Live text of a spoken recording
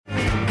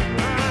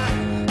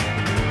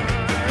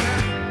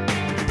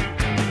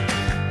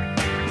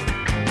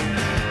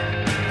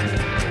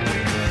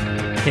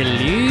Hello,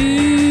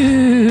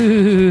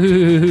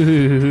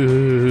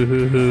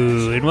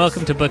 and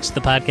welcome to Books, the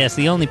podcast,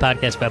 the only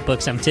podcast about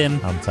books. I'm Tim.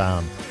 I'm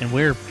Tom. And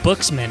we're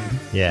booksmen.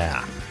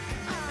 Yeah.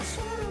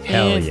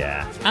 Hell And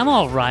yeah. I'm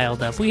all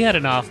riled up. We had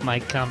an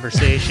off-mic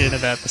conversation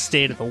about the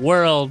state of the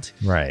world.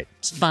 Right.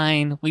 It's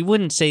fine. We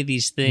wouldn't say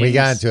these things. We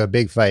got into a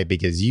big fight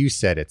because you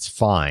said it's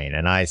fine.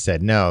 And I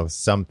said, no,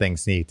 some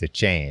things need to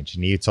change.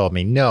 And you told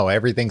me, no,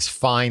 everything's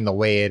fine the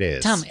way it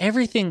is. Tom,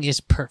 everything is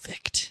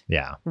perfect.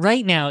 Yeah.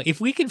 Right now, if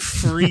we could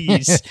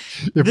freeze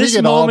If this we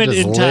could all moment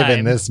just in live time,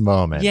 in this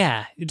moment.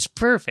 yeah, it's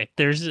perfect.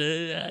 There's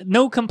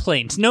no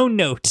complaints, no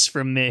notes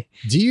from me.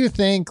 Do you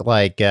think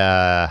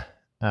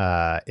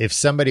if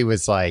somebody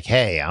was like,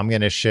 hey, I'm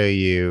going to show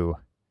you,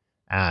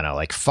 I don't know,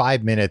 like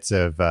 5 minutes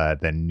of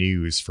the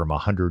news from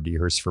 100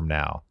 years from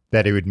now,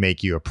 that it would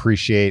make you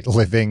appreciate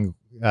living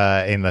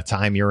in the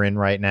time you're in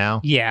right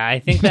now? Yeah, I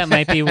think that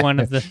might be one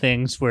of the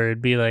things where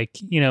it'd be like,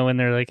 you know, when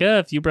they're like, oh,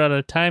 if you brought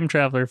a time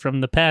traveler from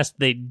the past,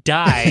 they'd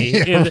die.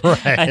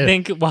 Right. I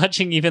think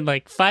watching even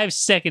like 5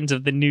 seconds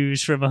of the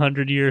news from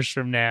 100 years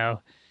from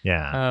now,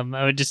 Yeah.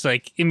 I would just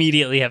like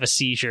immediately have a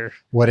seizure.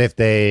 What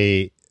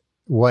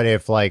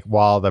if like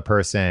while the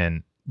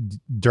person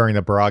during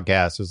the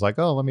broadcast was like,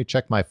 oh, let me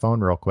check my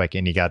phone real quick,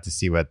 and you got to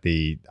see what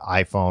the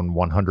iPhone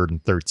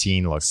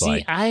 113 looks See,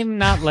 like? I'm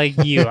not like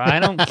you. I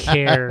don't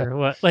care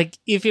what, like,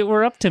 if it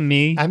were up to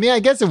me, I mean, I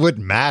guess it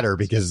wouldn't matter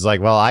because it's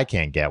like, well, I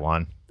can't get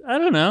one. I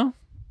don't know.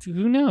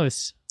 Who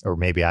knows? Or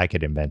maybe I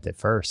could invent it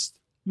first.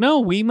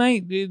 No, they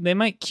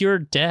might cure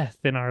death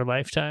in our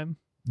lifetime.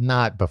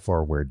 Not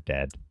before we're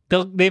dead.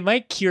 They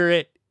might cure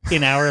it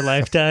in our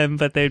lifetime,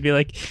 but they'd be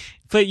like,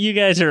 but you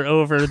guys are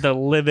over the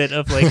limit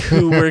of like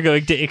who we're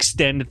going to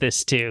extend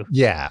this to.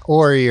 Yeah.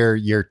 Or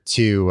you're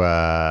too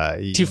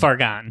far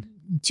gone.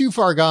 Too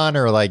far gone,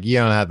 or like you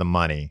don't have the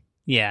money.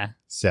 Yeah.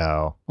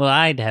 So Well,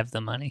 I'd have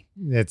the money.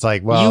 it's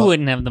like, well, You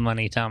wouldn't have the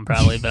money, Tom,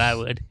 probably, but I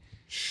would.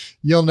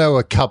 you'll know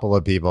a couple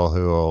of people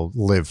who will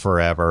live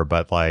forever,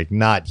 but like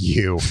not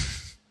you.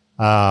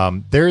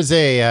 There's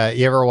a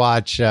you ever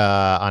watch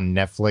on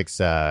Netflix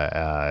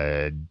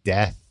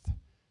Death,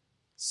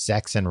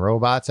 Sex and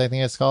Robots, I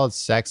think it's called.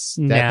 Sex,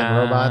 Death and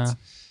Robots.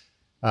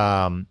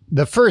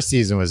 The first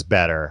season was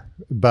better,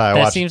 but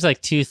That seems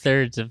like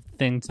 2/3 of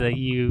things that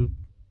you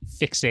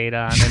fixate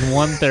on and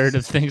 1/3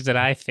 of things that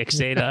I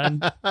fixate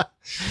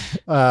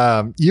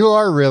on. You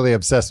are really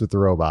obsessed with the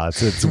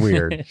robots. It's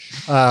weird.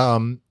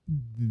 But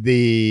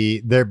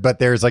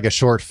there's like a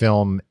short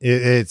film.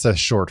 It's a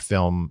short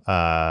film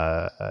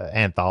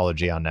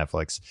anthology on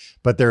Netflix.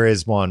 But there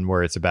is one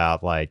where it's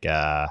about like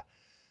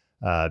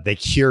they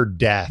cure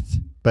death,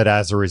 but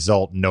as a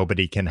result,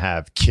 nobody can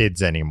have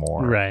kids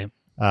anymore. Right.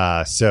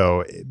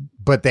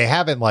 But they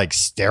haven't like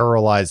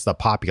sterilized the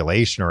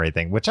population or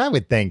anything, which I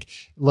would think,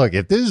 look,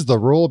 if this is the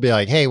rule, be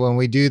like, hey, when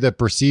we do the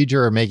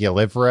procedure and make you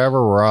live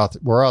forever,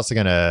 we're also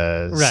going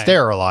to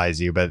sterilize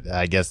you. But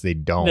I guess they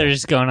don't. They're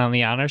just going on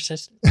the honor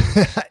system.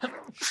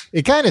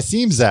 It kind of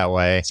seems that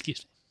way.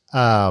 Excuse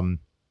me.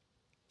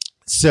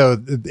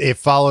 So it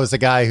follows a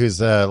guy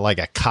who's like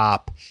a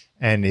cop,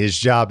 and his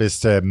job is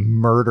to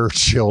murder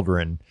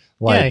children,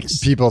 like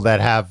people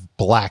that have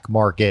black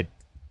market.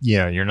 You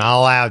know, you're not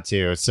allowed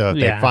to. So if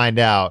they find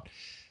out,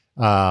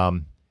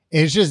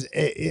 it's just,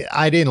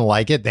 I didn't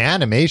like it. The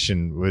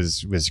animation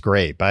was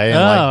great, but I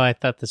didn't I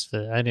thought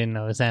I didn't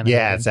know it was animated.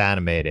 Yeah, it's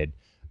animated.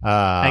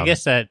 I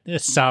guess that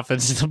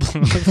softens the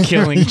blow of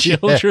killing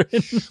children.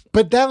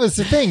 But that was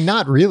the thing.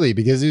 Not really,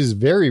 because it was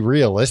very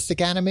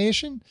realistic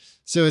animation.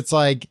 So it's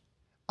like,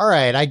 all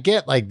right, I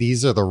get like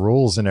these are the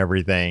rules and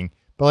everything,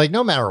 but like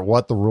no matter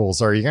what the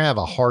rules are, you're going to have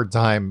a hard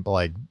time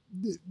like,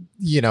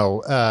 you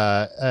know,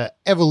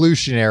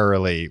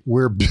 evolutionarily,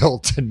 we're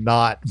built to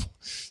not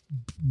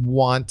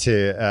want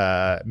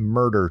to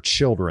murder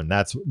children.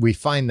 We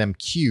find them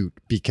cute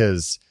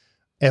because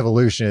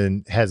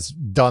evolution has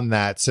done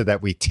that so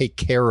that we take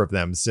care of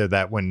them, so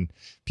that when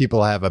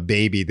people have a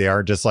baby, they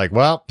aren't just like,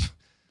 well,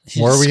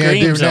 what are we going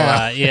to do now? A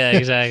lot. Yeah,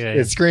 exactly.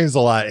 It screams a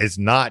lot. It's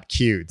not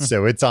cute,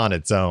 so it's on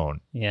its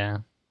own. Yeah.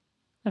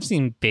 I've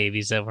seen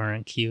babies that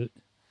weren't cute.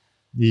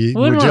 Would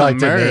you like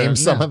to name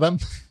some of them?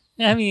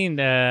 I mean,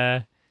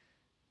 no.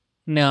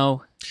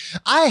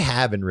 I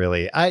haven't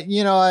really.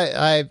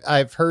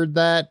 I've heard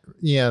that,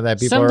 you know, that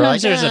people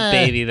sometimes are like, there's a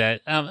baby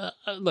that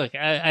look,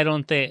 I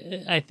don't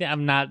think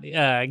I'm not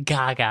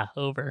gaga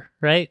over,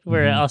 right?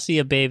 Where I'll see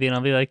a baby and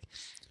I'll be like,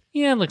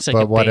 yeah, it looks like a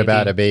baby. But what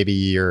about a baby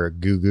you're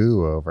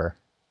goo over?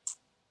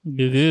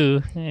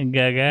 Goo and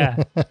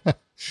gaga.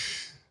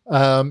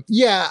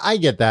 Yeah, I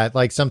get that.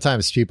 Like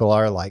sometimes people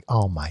are like,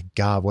 oh my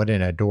God, what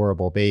an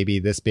adorable baby.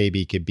 This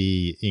baby could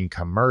be in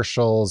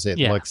commercials. It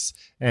looks,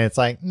 and it's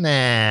like,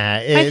 nah,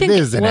 it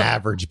is an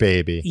average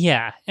baby.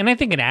 Yeah. And I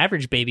think an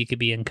average baby could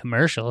be in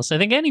commercials. I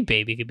think any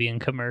baby could be in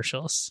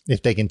commercials.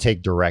 If they can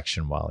take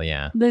direction well,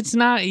 yeah. It's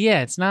not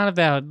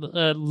about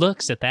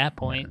looks at that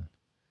point. Yeah.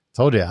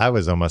 Told you, I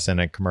was almost in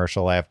a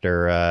commercial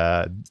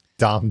after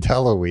Dom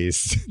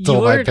DeLuise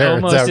told my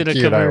parents how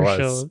cute I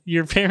was.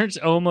 Your parents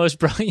almost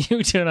brought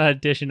you to an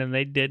audition and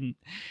they didn't.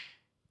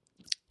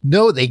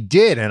 No, they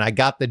did. And I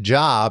got the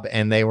job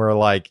and they were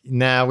like,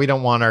 nah, we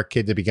don't want our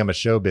kid to become a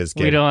showbiz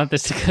kid. We don't want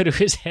this to go to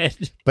his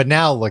head. But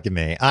now look at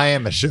me. I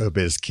am a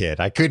showbiz kid.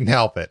 I couldn't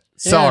help it.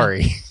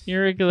 Sorry. Yeah,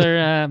 you're a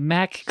regular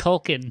Mac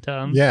Culkin,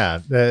 Tom. Yeah.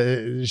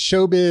 The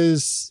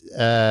showbiz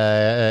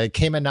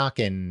came a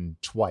knocking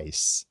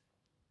twice.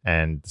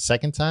 And the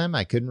second time,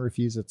 I couldn't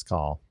refuse its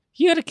call.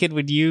 You had a kid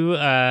when you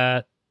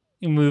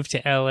moved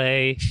to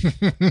LA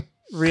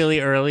really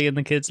early in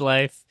the kid's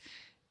life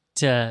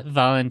to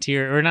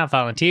volunteer, or not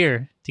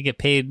volunteer, to get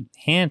paid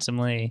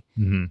handsomely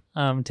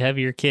to have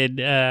your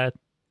kid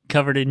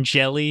covered in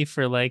jelly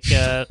for like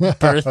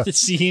birth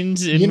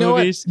scenes in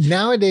movies. What?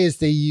 Nowadays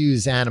they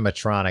use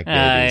animatronic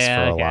babies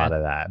for a lot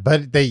of that,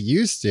 but they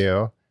used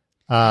to.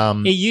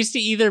 It used to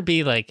either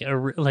be like a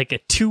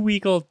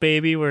 2-week-old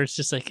baby where it's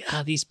just like,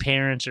 these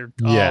parents are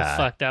all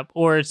fucked up,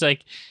 or it's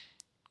like,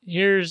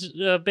 here's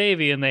a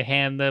baby, and they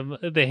hand the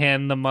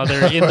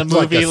mother in the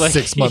movie like a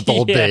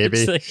 6-month-old baby.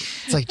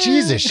 It's like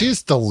Jesus,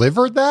 she's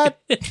delivered that.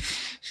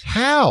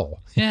 How?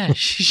 Yeah,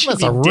 she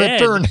must have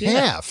ripped her in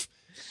half.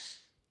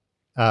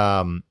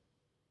 I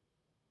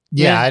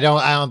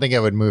don't think I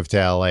would move to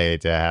LA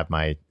to have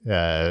my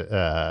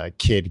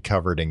kid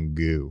covered in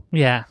goo.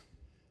 Yeah.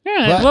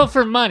 Yeah, well,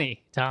 for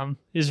money, Tom,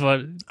 is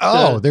what.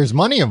 There's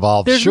money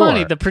involved. There's sure.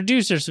 money. The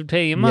producers would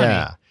pay you money.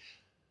 Yeah.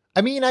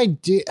 I mean, I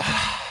do.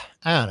 I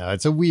don't know.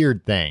 It's a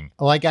weird thing.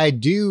 Like, I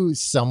do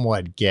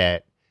somewhat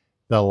get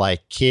the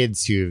like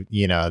kids who,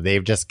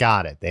 they've just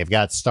got it. They've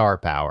got star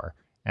power.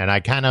 And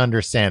I kind of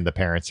understand the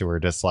parents who are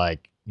just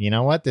like, you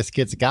know what? This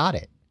kid's got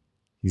it.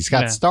 He's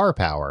got star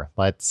power.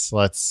 Let's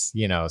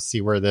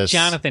see where this.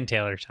 Jonathan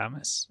Taylor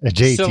Thomas.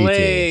 JTT.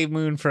 Soleil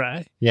Moon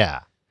Frye. Yeah.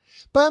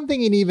 But I'm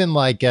thinking even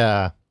like,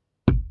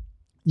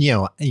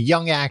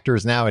 young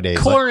actors nowadays.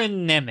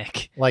 Corin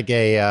Nemec.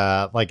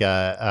 Like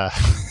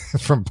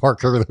from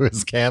Parker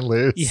Lewis Can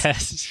Lose.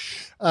 Yes.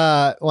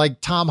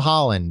 Like Tom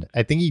Holland.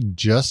 I think he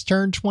just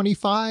turned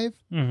 25.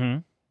 Mm-hmm.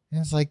 And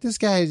it's like, this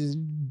guy's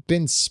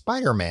been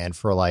Spider-Man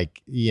for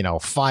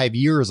 5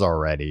 years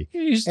already.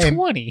 He's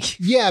 20.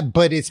 Yeah,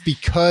 but it's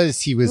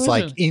because he was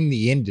in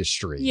the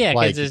industry. Yeah,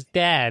 because his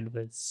dad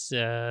was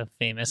a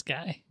famous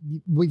guy.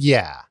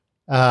 Yeah.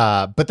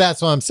 But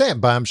that's what I'm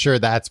saying. But I'm sure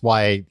that's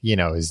why,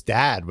 his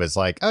dad was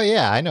like, oh,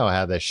 yeah, I know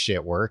how this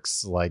shit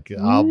works. Like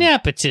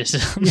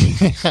nepotism.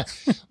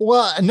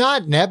 Well,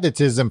 not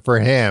nepotism for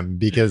him,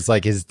 because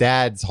his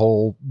dad's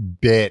whole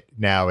bit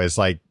now is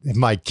like,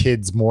 my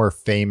kid's more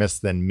famous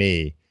than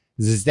me.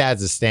 His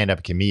dad's a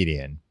stand-up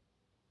comedian.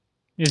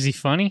 Is he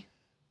funny?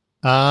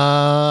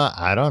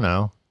 I don't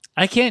know.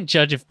 I can't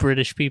judge if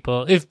British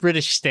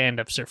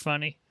stand-ups are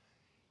funny.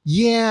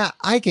 Yeah,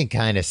 I can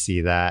kind of see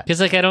that.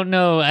 Because I don't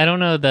know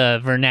the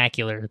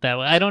vernacular that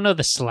way. I don't know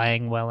the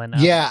slang well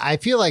enough. Yeah, I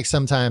feel like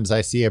sometimes I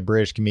see a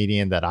British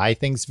comedian that I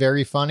think's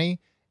very funny,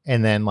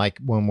 and then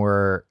when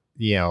we're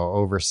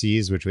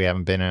overseas, which we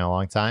haven't been in a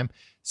long time,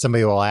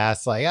 somebody will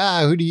ask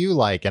who do you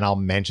like, and I'll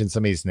mention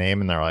somebody's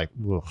name, and they're like,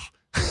 oof.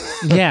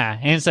 Yeah,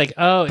 and it's like,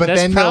 but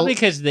that's probably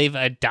because they've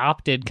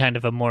adopted kind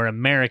of a more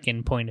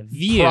American point of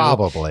view.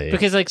 Probably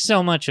because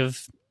so much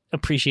of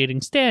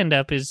appreciating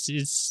stand-up is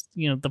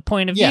the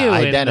point of view,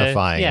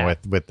 identifying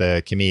with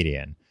the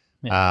comedian.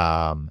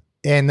 Yeah.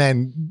 And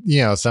then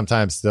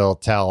sometimes they'll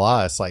tell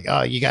us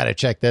oh, you got to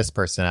check this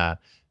person out.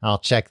 I'll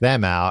check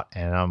them out,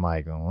 and I'm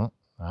like, oh,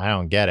 I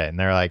don't get it. And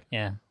they're like,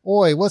 yeah,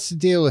 oi, what's the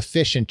deal with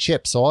fish and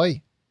chips,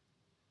 oi?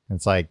 And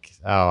it's like,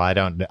 oh,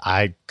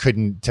 I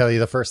couldn't tell you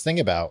the first thing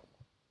about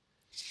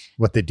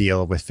what the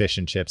deal with fish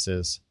and chips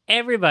is.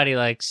 Everybody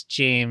likes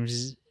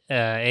James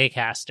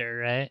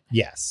Acaster, right?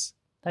 Yes.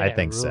 I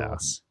think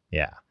rules. So.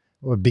 Yeah.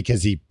 Well,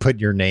 because he put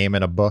your name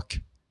in a book.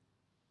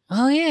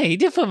 Oh, yeah. He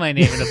did put my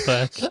name in a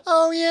book.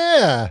 Oh,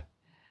 yeah.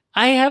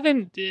 I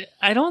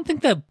don't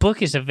think that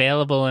book is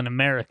available in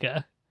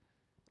America.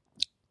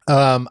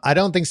 I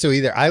don't think so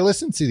either. I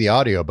listened to the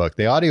audiobook.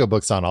 The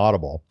audiobook's on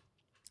Audible.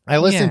 I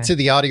listened to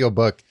the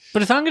audiobook.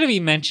 But if I'm going to be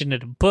mentioned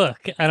in a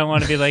book, I don't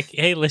want to be like,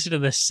 hey, listen to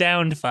the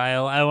sound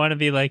file. I want to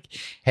be like,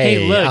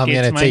 hey, look, I'm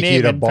going to take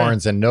you to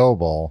Barnes and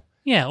Noble.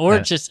 Yeah, or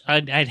just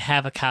I'd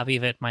have a copy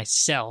of it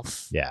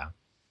myself. Yeah.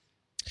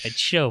 I'd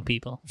show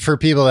people. For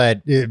people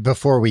that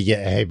before we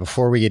get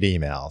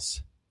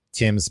emails,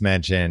 Tim's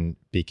mentioned,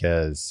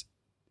 because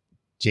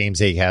James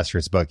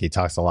Acaster's book, he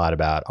talks a lot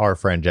about our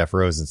friend Jeff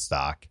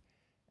Rosenstock,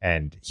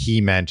 and he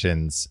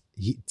mentions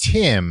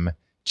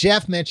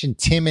Jeff mentioned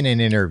Tim in an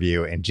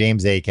interview, and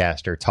James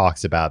Acaster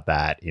talks about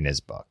that in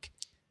his book.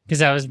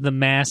 Because I was the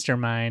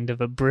mastermind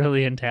of a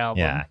brilliant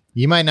album. Yeah.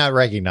 You might not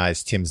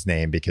recognize Tim's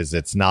name because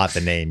it's not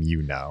the name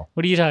you know.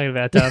 What are you talking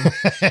about, Tom?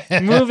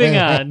 Moving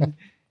on.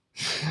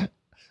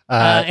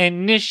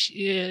 And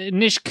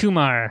Nish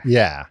Kumar.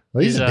 Yeah.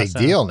 Well, he's a big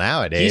deal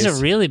nowadays. He's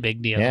a really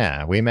big deal.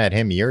 Yeah. We met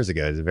him years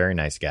ago. He's a very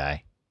nice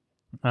guy.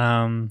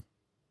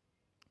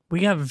 We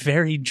got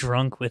very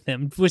drunk with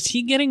him. Was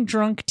he getting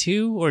drunk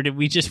too, or did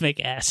we just make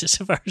asses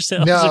of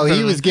ourselves? No,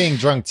 he was getting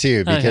drunk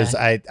too, because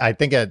I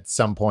think at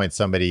some point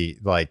somebody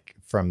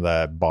from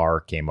the bar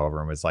came over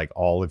and was like,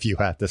 all of you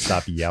have to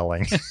stop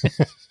yelling.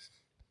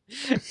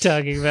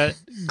 talking about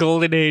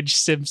Golden Age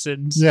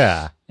Simpsons.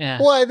 Yeah. Yeah.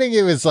 Well, I think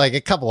it was like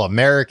a couple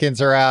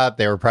Americans are out.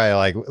 They were probably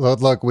like,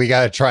 look, we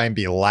got to try and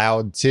be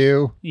loud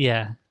too.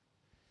 Yeah.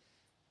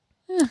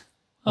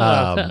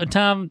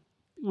 Tom,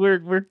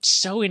 we're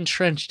so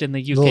entrenched in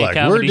the UK look,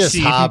 comedy we're just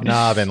scene.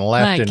 hobnobbing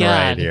left My and God.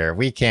 right here.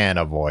 We can't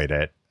avoid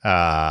it.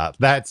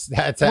 That's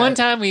One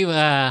time we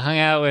hung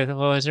out with, what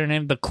was her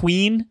name? The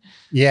Queen?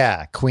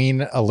 Yeah,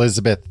 Queen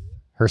Elizabeth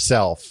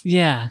herself.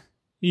 Yeah.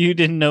 You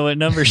didn't know what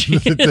number she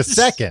is. The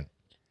second.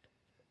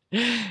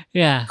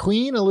 Yeah.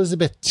 Queen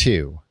Elizabeth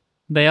II.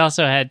 They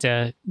also had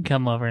to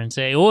come over and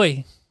say,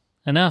 oi,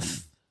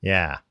 enough.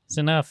 Yeah. It's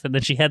enough. And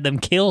then she had them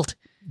killed.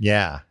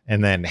 Yeah.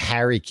 And then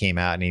Harry came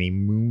out and he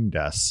mooned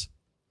us.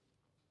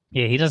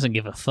 Yeah, he doesn't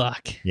give a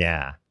fuck.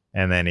 Yeah.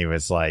 And then he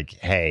was like,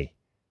 hey,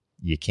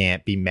 you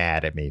can't be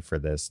mad at me for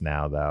this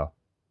now, though.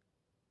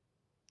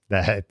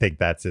 I think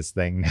that's his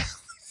thing now.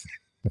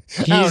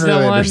 He's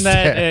the one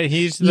that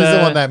he's the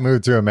one that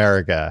moved to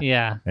America.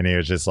 Yeah. And he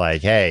was just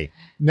like, hey,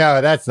 no,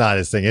 that's not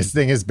his thing. His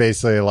thing is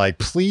basically like,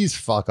 please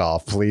fuck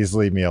off. Please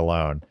leave me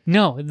alone.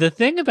 No, the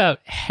thing about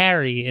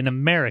Harry in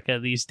America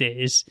these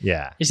days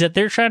Yeah. is that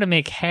they're trying to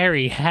make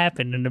Harry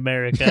happen in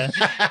America.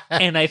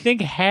 And I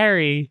think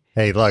Harry...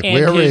 Hey, look, and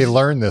we already his-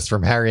 learned this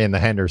from Harry and the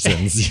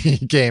Hendersons.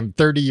 He came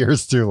 30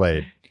 years too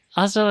late.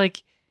 Also,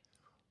 like,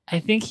 I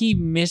think he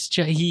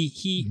misjudged...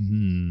 He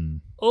Hmm.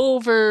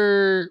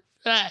 over...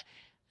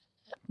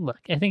 look,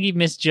 I think he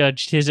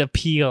misjudged his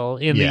appeal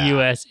in Yeah. the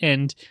U.S.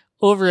 and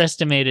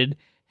overestimated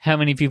how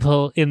many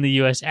people in the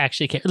U.S.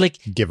 actually care. Like,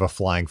 Give a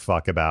flying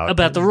fuck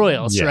about the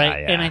Royals, Yeah,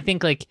 right? yeah. And I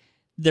think, like,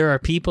 there are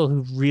people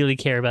who really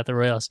care about the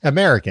Royals.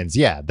 Americans,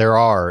 yeah, there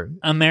are.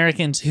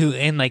 Americans who,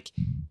 and, like,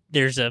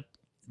 they're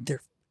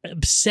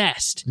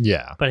obsessed.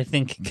 Yeah. But I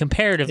think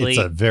comparatively, It's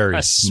a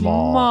very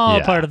small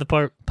yeah. part of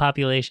the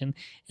population.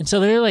 And so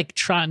they're, like,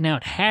 trotting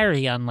out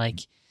Harry on,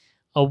 like,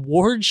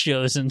 award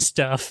shows and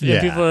stuff. And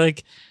Yeah. people are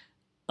like,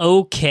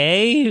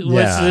 okay,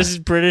 what's Yeah. this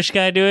British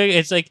guy doing?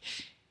 It's like,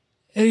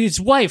 his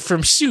wife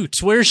from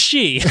Suits, where's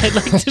she? I'd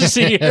like to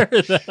see her,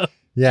 though.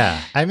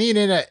 Yeah. I mean,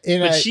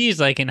 But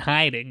she's, like, in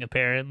hiding,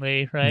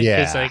 apparently, right? Yeah.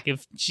 Because, like,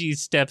 if she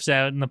steps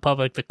out in the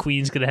public, the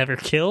Queen's going to have her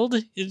killed,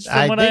 is from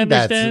I what I think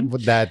understand.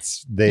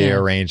 that's the Yeah.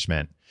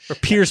 arrangement. Or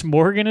Piers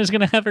Morgan is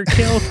going to have her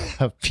killed.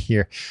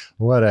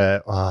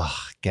 Oh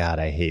God,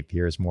 I hate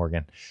Piers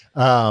Morgan.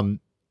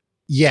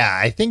 Yeah,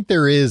 I think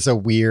there is a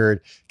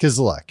weird, because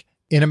look,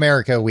 in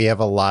America, we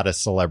have a lot of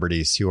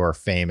celebrities who are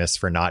famous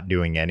for not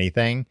doing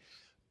anything.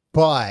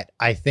 But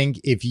I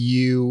think if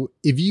you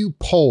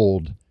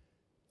polled,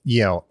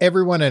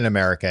 everyone in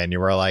America and you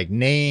were like,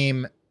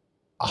 name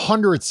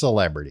 100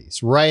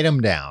 celebrities, write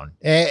them down,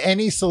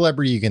 any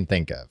celebrity you can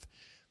think of.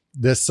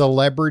 The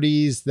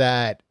celebrities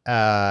that,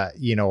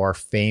 are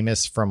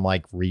famous from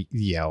like,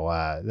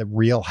 the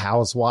Real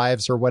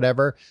Housewives or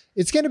whatever,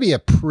 it's going to be a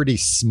pretty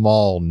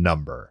small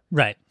number.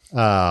 Right.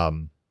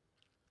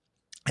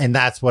 And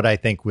that's what I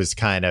think was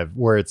kind of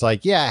where it's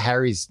like, yeah,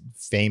 Harry's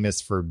famous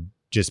for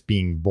just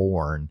being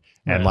born.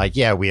 And Right. like,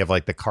 yeah, we have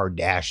like the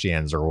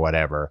Kardashians or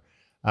whatever.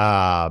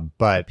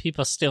 But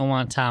People still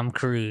want Tom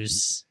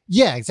Cruise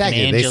yeah,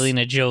 exactly. and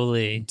Angelina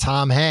Jolie.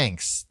 Tom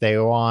Hanks. They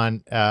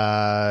want,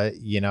 they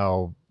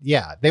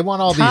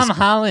want all Tom these,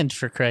 Holland,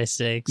 for Christ's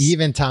sakes.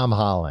 even Tom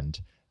Holland.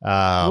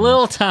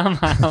 Little Tom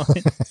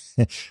Holland.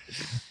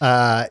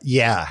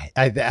 Yeah,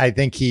 I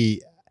think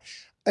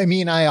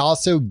I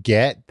also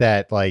get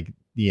that, like,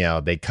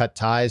 they cut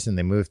ties and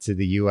they move to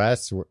the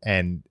US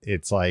and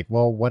it's like,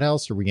 well, what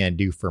else are we going to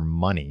do for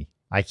money?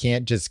 I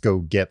can't just go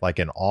get like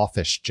an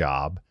office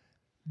job,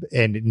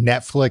 and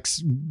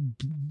Netflix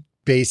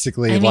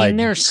basically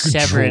their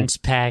severance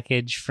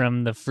package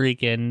from the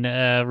freaking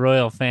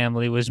royal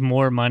family was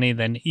more money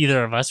than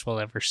either of us will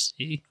ever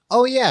see.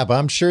 Oh yeah, but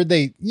I'm sure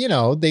they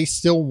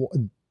still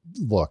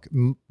look.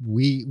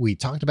 We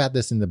talked about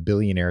this in the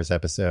Billionaires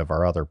episode of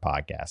our other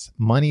podcast.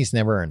 Money's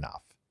never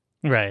enough.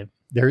 Right.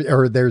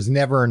 There's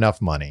never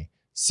enough money.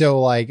 So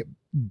like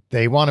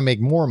they want to make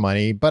more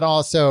money, but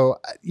also,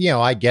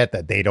 I get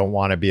that they don't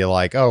want to be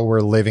like, oh, we're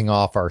living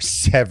off our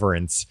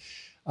severance.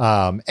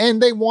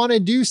 And they want to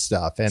do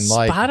stuff. And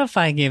like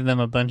Spotify gave them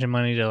a bunch of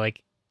money to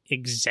like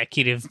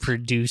executive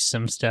produce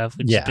some stuff,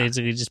 which Yeah.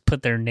 basically just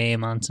put their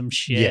name on some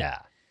shit. yeah.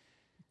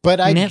 But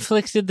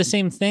Netflix did the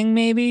same thing,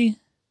 maybe?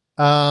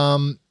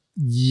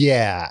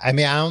 Yeah. I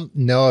don't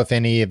know if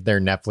any of their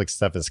Netflix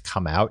stuff has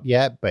come out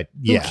yet, but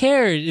yeah. Who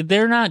cares?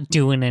 They're not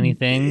doing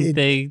anything.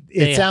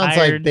 It sounds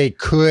like they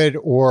could,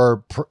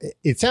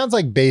 it sounds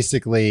like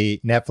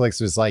basically Netflix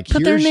was like,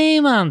 put their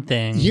name on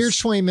things.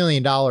 here's $20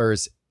 million.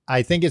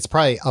 I think it's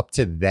probably up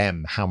to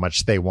them how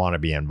much they want to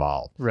be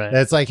involved. Right.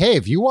 It's like, hey,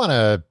 if you want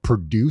to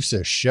produce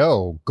a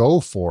show, go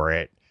for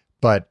it.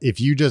 But if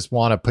you just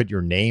want to put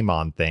your name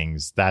on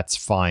things, that's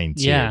fine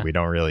too. Yeah. We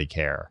don't really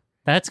care.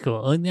 That's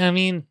cool.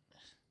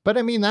 But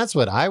that's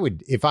what I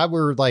would, if I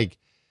were like,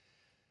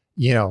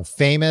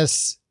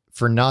 famous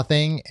for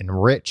nothing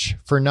and rich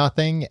for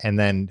nothing. And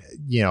then,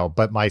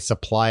 but my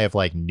supply of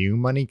like new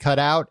money cut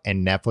out,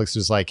 and Netflix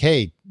was like,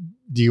 hey,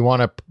 do you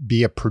want to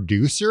be a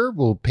producer?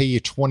 We'll pay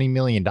you $20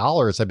 million.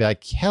 I'd be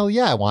like, hell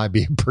yeah, I want to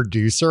be a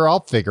producer.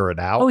 I'll figure it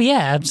out. Oh, yeah,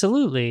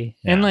 absolutely.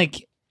 Yeah. And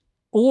like,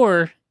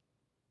 or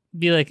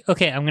be like,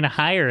 okay, I'm going to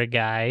hire a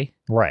guy.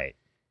 Right.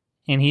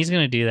 And he's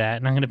going to do that.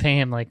 And I'm going to pay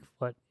him like,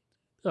 what,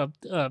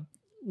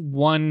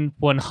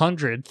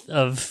 1/100th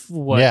of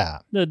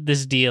what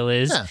this deal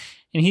is. Yeah.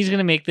 And he's going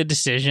to make the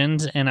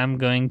decisions and I'm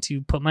going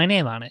to put my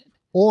name on it.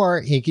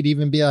 Or he could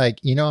even be like,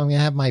 I'm going to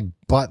have my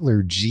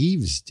butler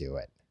Jeeves do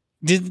it.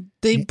 Did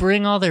they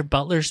bring all their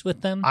butlers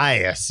with them?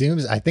 I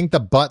think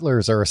the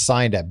butlers are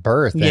assigned at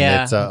birth, and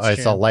it's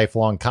a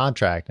lifelong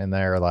contract. And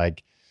they're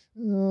like,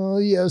 oh,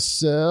 yes,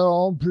 sir,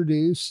 I'll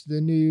produce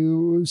the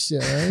new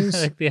series.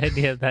 I like the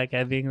idea of that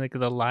guy being like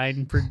the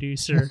line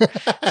producer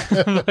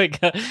of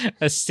like a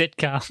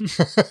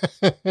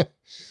sitcom.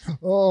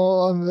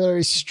 Oh, I'm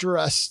very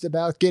stressed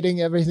about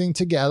getting everything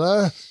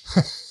together.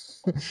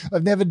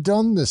 I've never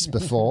done this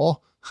before.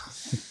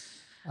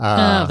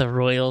 The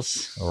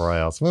Royals.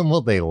 When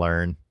will they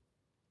learn?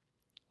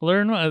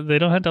 Learn what? They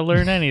don't have to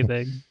learn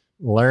anything.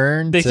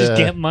 They just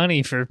get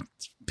money for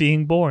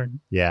being born.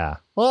 Yeah.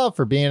 Well,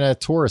 for being a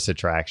tourist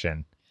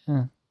attraction.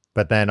 Huh.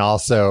 But then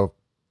also,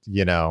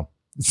 it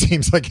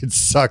seems like it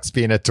sucks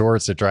being a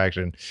tourist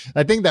attraction.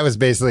 I think that was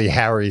basically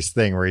Harry's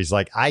thing where he's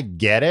like, I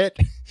get it,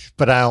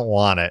 but I don't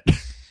want it.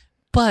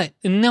 But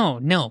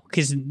no,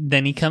 because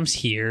then he comes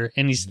here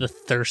and he's the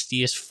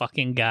thirstiest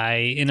fucking guy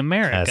in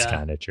America. That's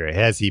kind of true.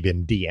 Has he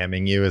been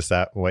DMing you? Is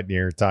that what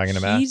you're talking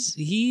about?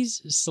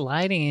 He's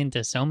sliding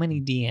into so many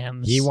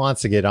DMs. He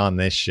wants to get on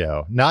this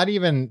show. Not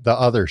even the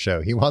other show.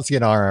 He wants to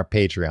get on our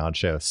Patreon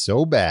show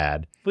so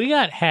bad. We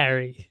got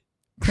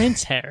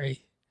Prince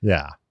Harry.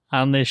 Yeah.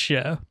 On this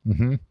show.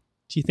 Mm-hmm. Do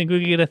you think we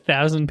could get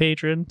 1,000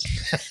 patrons?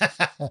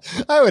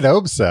 I would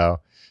hope so.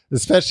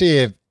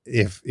 Especially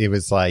if it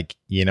was like,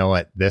 you know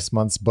what this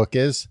month's book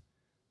is?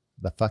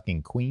 The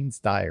fucking Queen's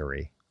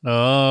Diary.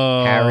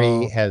 Oh.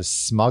 Harry has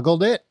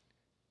smuggled it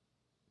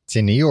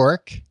to New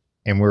York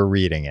and we're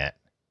reading it.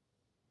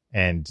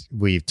 And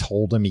we've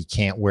told him he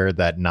can't wear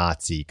that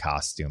Nazi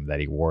costume that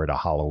he wore to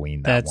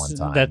Halloween one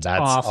time. That's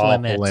off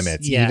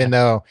limits. Yeah. Even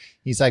though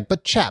he's like,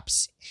 but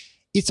chaps,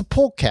 it's a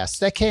podcast.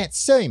 They can't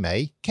see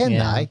me, can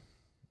they?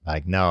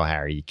 Like, no,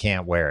 Harry, you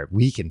can't wear it.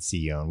 We can see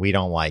you and we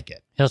don't like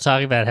it. He'll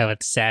talk about how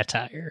it's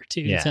satire,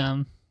 too,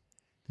 Tom.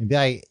 And be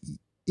like,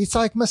 it's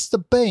like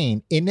Mr.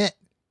 Bean, isn't it?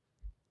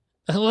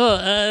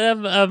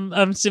 Well,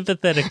 I'm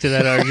sympathetic to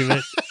that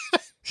argument.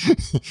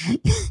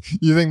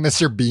 You think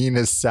Mr. Bean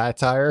is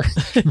satire?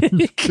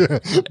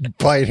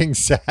 Biting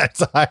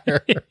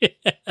satire?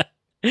 Yeah.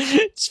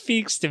 It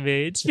speaks to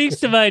me. It speaks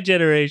to my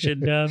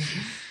generation, Tom.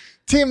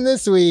 Tim,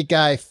 this week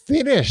I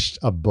finished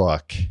a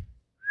book.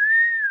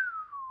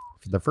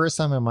 For the first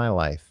time in my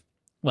life.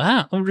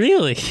 Wow,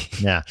 really?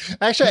 Yeah.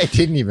 Actually, I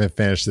didn't even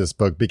finish this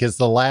book because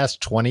the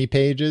last 20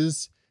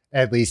 pages,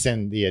 at least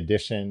in the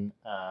edition,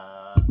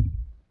 I'm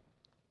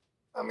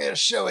going to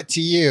show it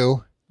to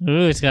you.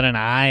 Ooh, it's got an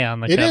eye on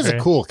the cover. It is a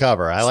cool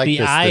cover. I like this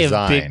design. The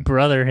eye of Big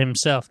Brother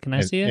himself. Can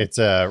I see it? It's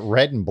a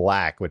red and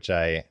black, which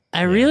I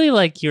really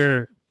like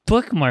your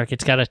bookmark.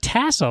 It's got a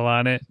tassel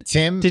on it.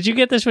 Tim, did you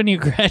get this when you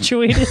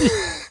graduated?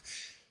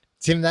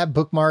 Tim, that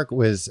bookmark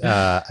was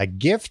a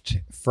gift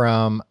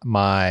from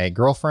my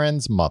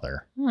girlfriend's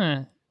mother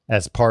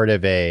as part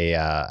of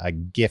a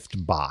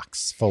gift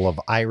box full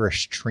of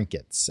Irish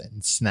trinkets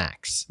and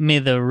snacks. May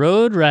the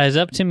road rise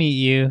up to meet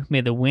you.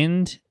 May the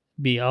wind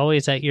be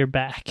always at your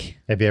back.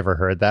 Have you ever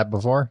heard that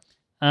before?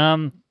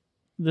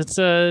 That's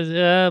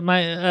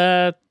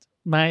the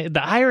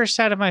Irish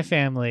side of my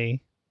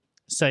family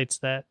cites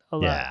that a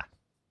lot.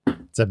 Yeah,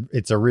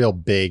 it's a real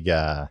big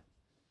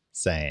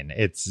saying.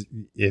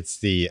 It's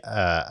the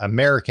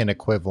American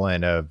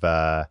equivalent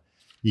of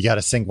you got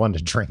to sink one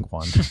to drink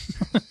one,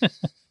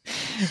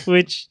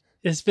 which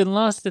has been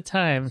lost to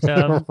time.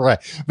 Tom. Right,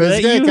 but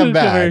it's gonna come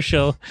back.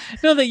 Commercial.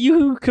 No, that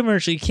Yoo-hoo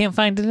commercial. You can't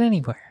find it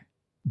anywhere.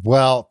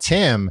 Well,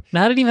 Tim,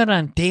 not even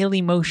on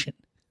Daily Motion.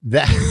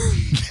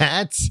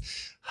 That's.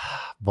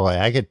 Boy,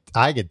 I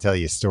could tell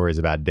you stories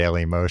about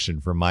Daily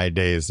Motion from my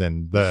days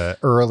in the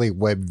early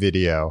web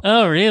video.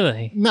 Oh,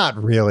 really?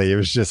 Not really. It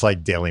was just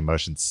like Daily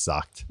Motion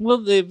sucked.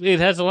 Well, it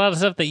has a lot of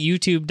stuff that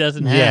YouTube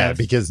doesn't have. Yeah,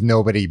 because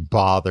nobody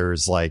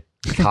bothers like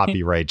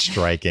copyright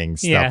striking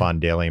stuff on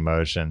Daily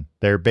Motion.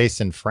 They're based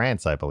in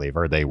France, I believe,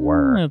 or they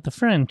were. The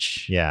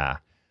French. Yeah.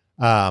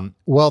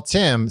 Well,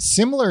 Tim,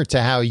 similar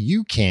to how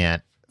you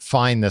can't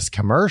find this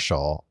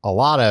commercial, a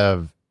lot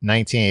of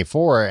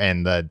 1984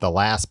 and the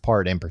last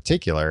part in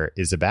particular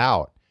is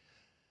about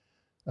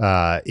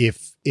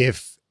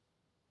if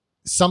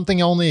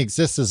something only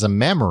exists as a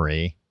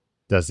memory,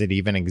 does it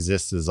even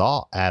exist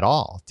at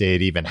all? Did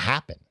it even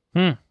happen?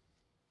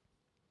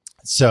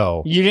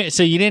 So you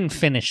didn't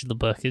finish the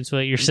book, is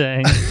what you're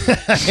saying.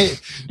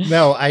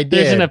 No, I did.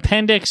 There's an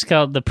appendix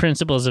called The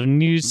Principles of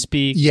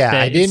Newspeak. Yeah,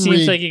 I didn't read. It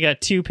seems like you got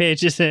 2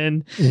 pages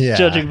in,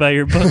 judging by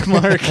your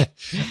bookmark.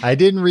 I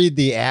didn't read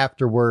the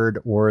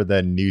afterword or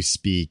the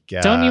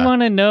Newspeak. Don't you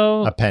want to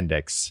know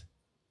appendix?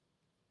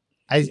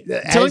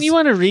 Don't you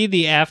want to read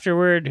the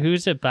afterword?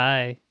 Who's it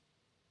by?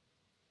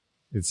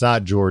 It's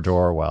not George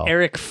Orwell.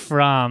 Eric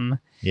Fromm.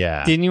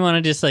 Yeah. Didn't you want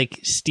to just like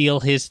steal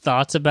his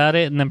thoughts about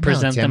it and then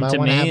present Tim, them to I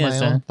wanna me have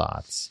as my own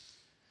thoughts.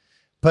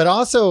 But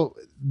also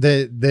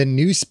the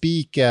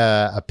Newspeak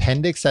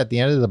appendix at the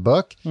end of the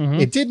book,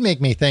 it did make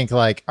me think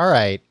like, all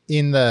right,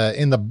 in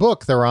the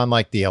book they're on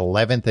like the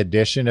 11th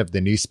edition of the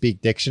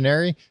Newspeak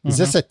dictionary. Is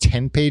this a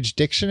 10-page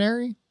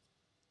dictionary?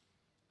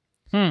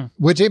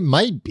 Which it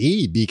might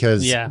be,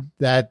 because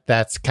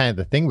that's kind of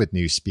the thing with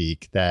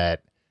Newspeak,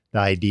 that the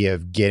idea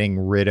of getting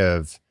rid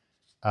of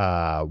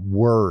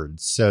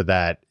words so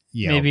that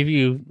maybe if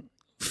you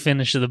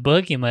finish the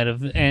book you might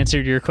have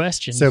answered your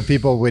question, so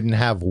people wouldn't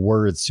have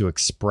words to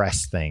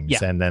express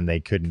things and then they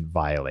couldn't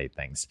violate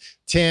things.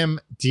 Tim,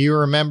 do you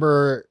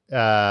remember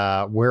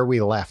where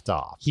we left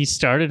off? He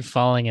started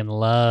falling in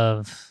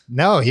love.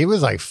 No, he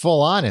was like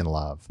full on in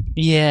love.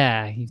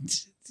 Yeah, he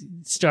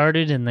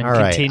started and then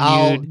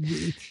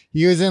continued.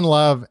 He was in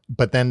love,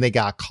 but then they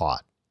got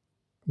caught.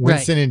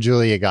 Winston and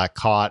Julia got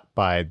caught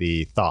by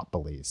the Thought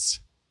Police.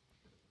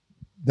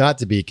 Not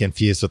to be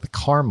confused with the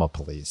Karma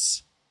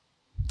Police.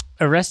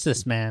 Arrest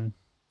this man.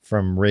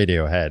 From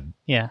Radiohead.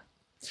 Yeah.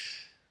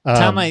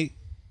 Tom,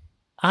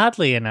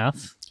 oddly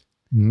enough,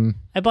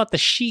 I bought the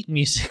sheet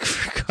music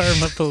for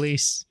Karma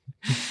Police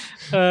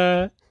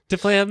to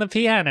play on the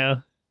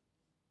piano.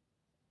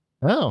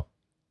 Oh.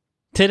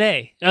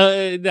 Today.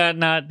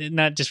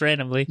 Not just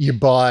randomly. You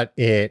bought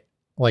it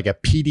like a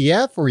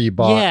PDF, or you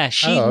bought... Yeah,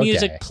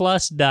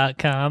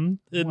 sheetmusicplus.com.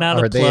 Not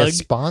Are a plug. they a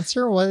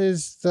sponsor? What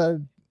is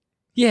the...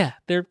 Yeah,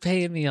 they're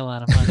paying me a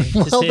lot of money.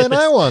 Well, then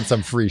I want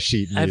some free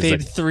sheet music. I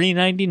paid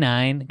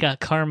 $3.99, got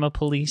Karma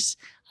Police.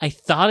 I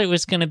thought it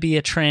was going to be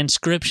a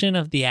transcription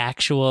of the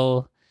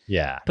actual...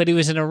 Yeah. But it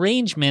was an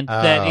arrangement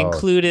that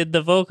included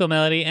the vocal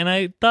melody, and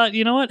I thought,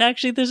 you know what?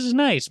 Actually, this is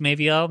nice.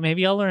 Maybe I'll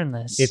learn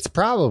this. It's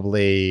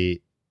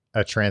probably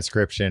a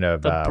transcription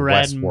of the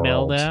Brad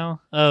Westworld. Mehldau.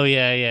 Oh,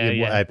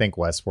 yeah. I think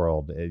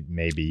Westworld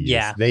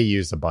they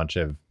used a bunch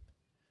of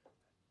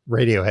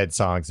Radiohead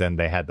songs, and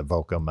they had the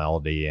vocal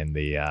melody and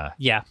the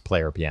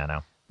player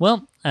piano.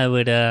 Well, I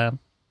would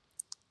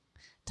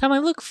Tom, I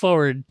look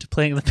forward to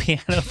playing the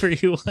piano for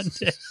you one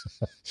day.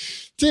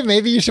 Dude,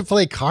 maybe you should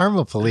play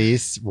Karma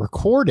Police,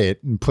 record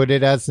it, and put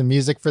it as the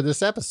music for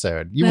this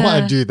episode. You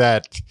want to do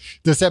that?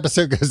 This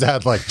episode goes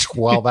out like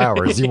 12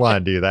 hours. You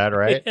want to do that,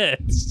 right?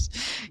 Yes.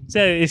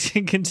 So,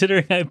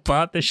 considering I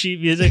bought the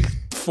sheet music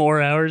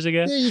 4 hours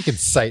ago. Yeah, you can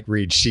sight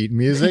read sheet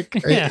music.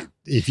 Yeah.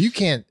 If you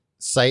can't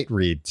sight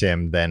read,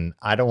 Tim, then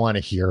I don't want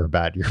to hear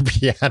about your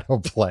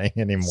piano playing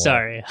anymore.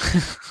 Sorry.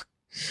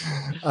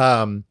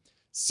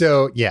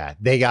 So yeah,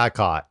 they got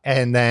caught,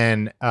 and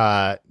then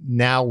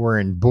now we're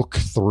in book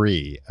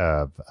 3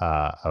 of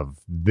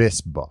this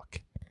book.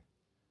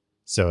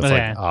 So it's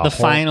like the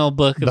final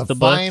book of the book. The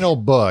final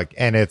book,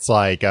 and it's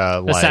like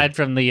aside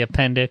from the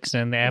appendix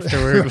and the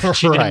afterward,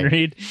 which you didn't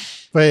read.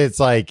 But it's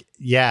like,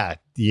 yeah,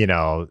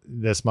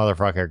 this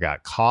motherfucker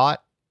got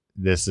caught.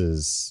 This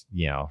is,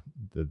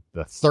 the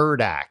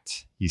third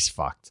act. He's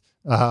fucked.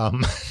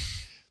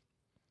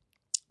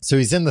 So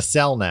he's in the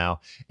cell now,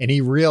 and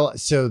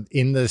so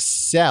in the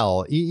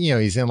cell,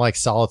 he's in like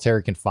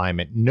solitary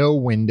confinement, no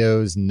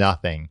windows,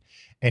 nothing,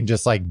 and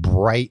just like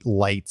bright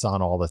lights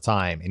on all the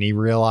time. And he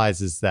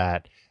realizes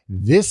that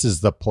this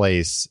is the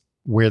place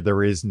where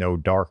there is no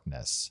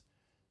darkness,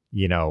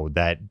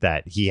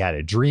 that he had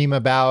a dream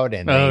about,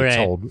 and they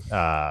told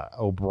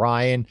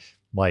O'Brien,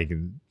 like,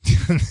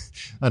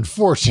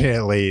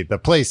 unfortunately, the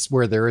place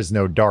where there is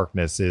no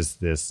darkness is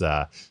this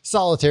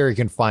solitary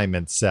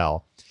confinement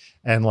cell.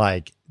 And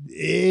like,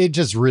 it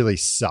just really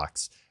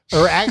sucks.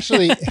 Or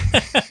actually,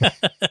 to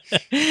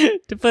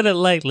put it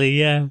lightly,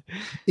 yeah.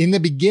 In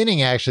the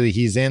beginning, actually,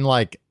 he's in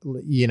like,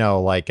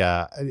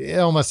 it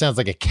almost sounds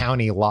like a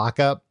county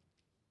lockup.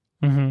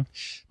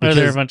 Mm-hmm. Are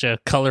there a bunch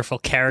of colorful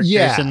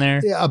characters in there?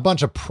 Yeah, a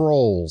bunch of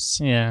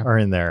proles are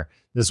in there.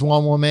 This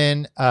one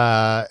woman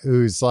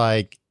who's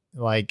like,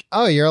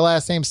 oh, your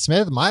last name's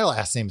Smith? My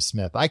last name's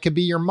Smith. I could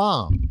be your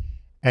mom.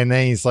 And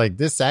then he's like,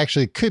 this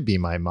actually could be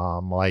my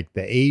mom. Like,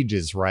 the age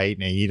is right.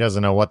 And he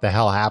doesn't know what the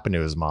hell happened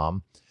to his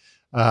mom.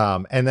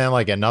 And then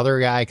like another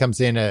guy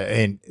comes in,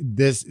 and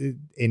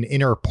an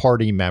inner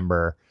party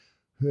member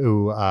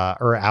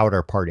or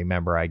outer party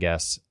member, I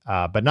guess,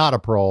 but not a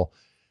prole,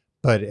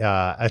 but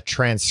a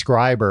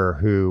transcriber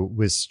who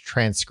was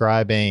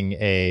transcribing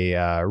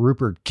a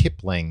Rupert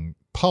Kipling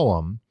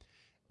poem,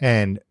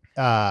 and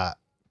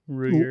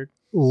Rudyard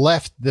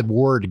left the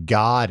word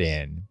God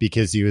in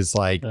because he was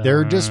like,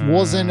 there just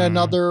wasn't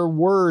another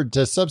word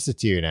to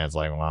substitute. And it's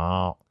like,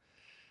 well,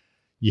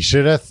 you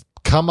should have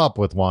come up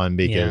with one,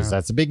 because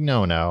that's a big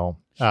no-no.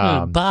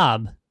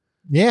 Bob.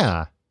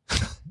 Yeah,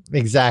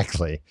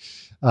 exactly.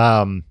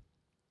 So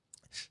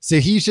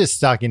he's just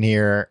stuck in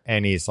here,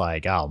 and he's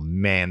like, oh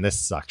man,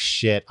 this sucks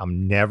shit.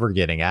 I'm never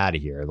getting out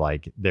of here.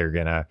 Like,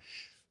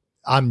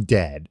 I'm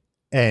dead.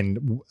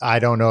 And I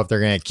don't know if they're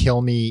going to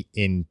kill me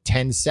in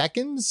 10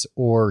 seconds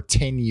or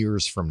 10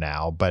 years from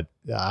now, but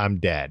I'm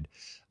dead.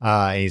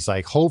 And he's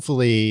like,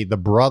 hopefully the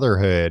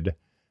Brotherhood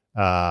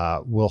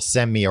will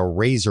send me a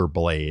razor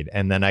blade,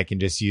 and then I can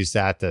just use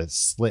that to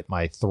slit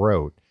my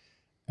throat.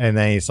 And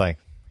then he's like,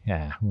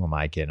 yeah, who am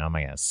I kidding? I'm not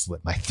going to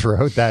slit my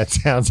throat. That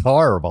sounds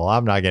horrible.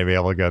 I'm not going to be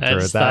able to go I through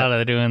just that. thought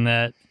of doing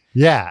that.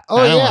 Yeah. Oh,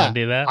 I don't yeah. want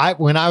to do that.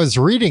 When I was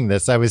reading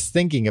this, I was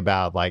thinking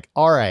about like,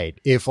 all right,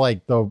 if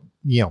like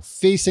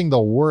facing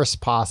the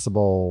worst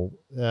possible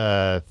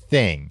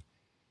thing,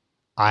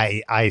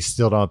 I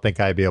still don't think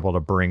I'd be able to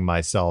bring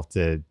myself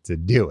to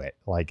do it.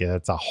 Like,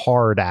 it's a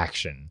hard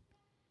action.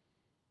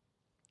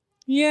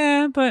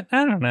 Yeah, but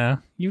I don't know.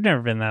 You've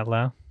never been that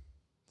low.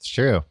 It's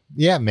true.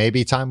 Yeah,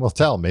 maybe time will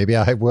tell. Maybe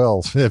I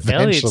will eventually.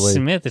 Elliot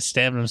Smith has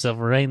stabbed himself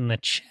right in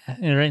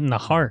the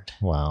heart.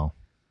 Well,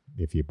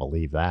 if you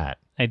believe that.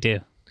 I do.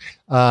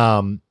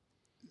 But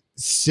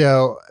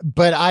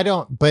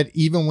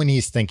even when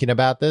he's thinking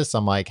about this,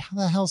 I'm like, how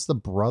the hell's the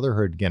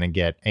Brotherhood gonna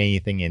get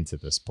anything into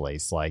this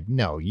place? Like,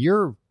 no,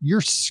 you're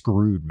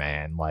screwed,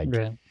 man. Like,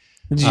 right.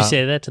 Did you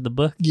say that to the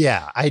book?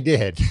 Yeah, I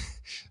did.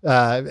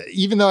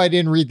 Even though I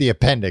didn't read the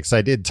appendix,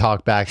 I did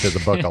talk back to the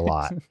book a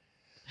lot.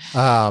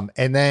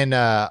 And then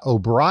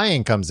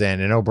O'Brien comes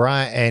in,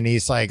 and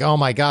he's like, oh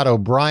my God,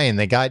 O'Brien,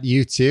 they got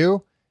you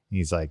too? And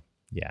he's like,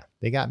 yeah,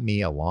 they got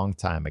me a long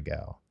time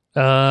ago.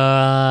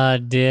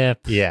 Dip.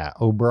 Yeah,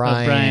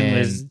 O'Brien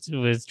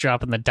was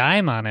dropping the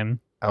dime on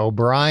him.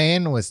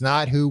 O'Brien was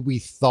not who we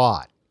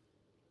thought,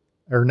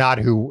 or not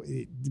who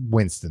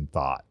Winston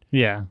thought.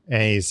 Yeah,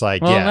 and he's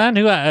like, well, yeah. not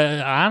who.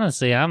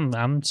 Honestly,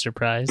 I'm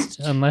surprised.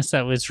 Unless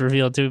that was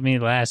revealed to me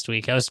last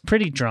week. I was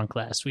pretty drunk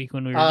last week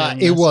when we were doing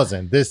this. It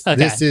wasn't. This Okay.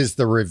 This is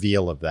the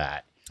reveal of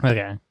that.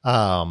 Okay.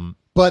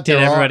 But did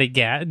everybody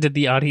did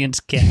the audience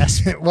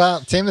gasp?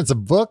 Well, Tim, it's a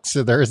book,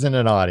 so there isn't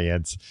an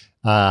audience.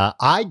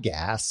 I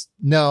gasped.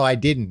 No, I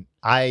didn't.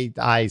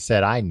 I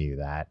said I knew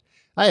that.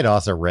 I had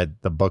also read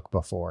the book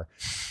before,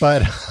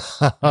 but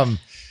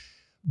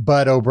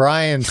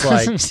O'Brien's like,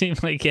 doesn't seem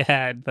like you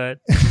had, but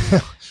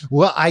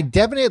well, I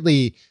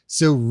definitely.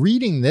 So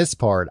reading this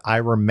part, I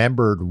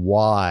remembered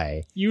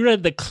why you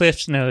read the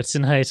Cliff Notes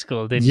in high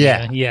school, didn't you?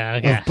 Yeah.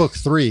 Okay. Of book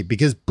 3,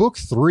 because book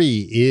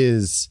 3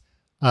 is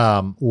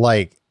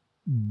like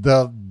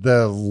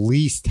the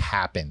least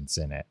happens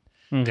in it.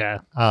 Okay.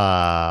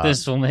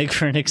 This will make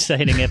for an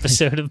exciting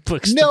episode of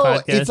Books. No, the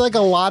Podcast. it's like a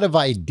lot of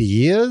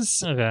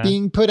ideas Okay.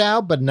 being put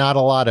out, but not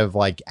a lot of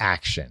like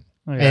action.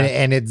 Okay.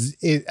 And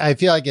I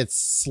feel like it's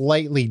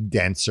slightly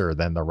denser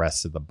than the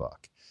rest of the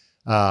book,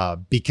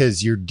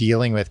 because you're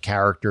dealing with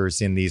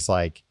characters in these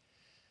like,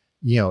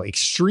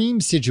 extreme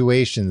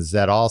situations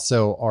that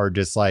also are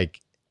just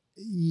like,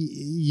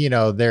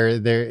 they're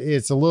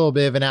it's a little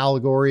bit of an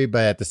allegory,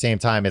 but at the same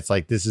time, it's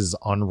like, this is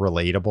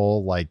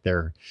unrelatable. Like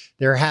there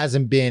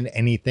hasn't been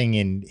anything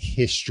in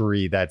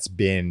history that's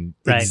been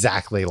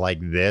exactly like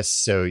this.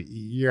 So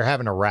you're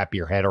having to wrap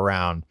your head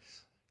around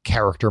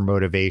character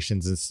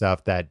motivations and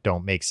stuff that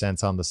don't make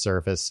sense on the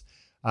surface.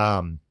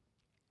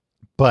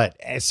 But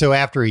so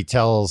after he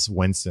tells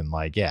Winston,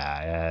 like,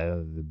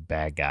 the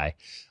bad guy,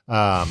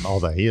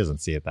 although he doesn't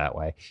see it that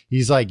way,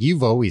 he's like,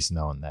 you've always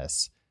known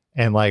this.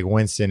 And like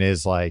Winston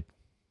is like,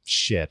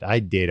 shit, I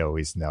did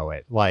always know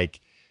it. Like,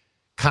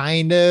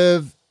 kind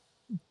of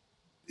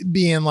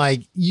being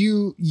like,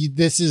 you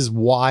this is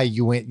why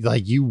you went,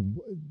 like, you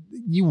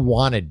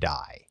want to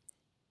die.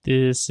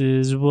 This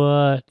is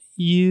what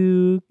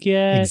you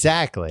get.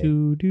 Exactly.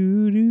 And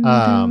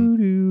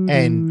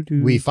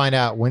we find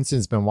out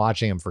Winston's been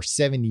watching him for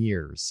 7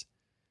 years.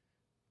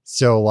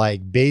 So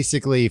like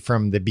basically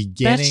from the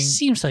beginning. That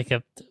seems like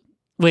a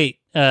wait.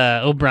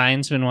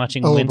 O'Brien's been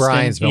watching Winston.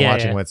 O'Brien's been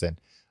watching Winston.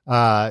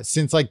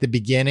 Since like the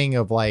beginning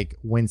of like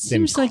Winston.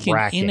 Seems like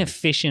cracking. an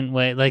inefficient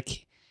way.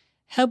 Like,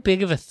 how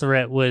big of a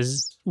threat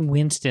was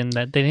Winston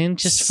that they didn't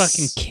just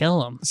fucking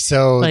kill him?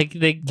 So like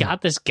they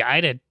got this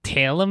guy to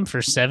tail him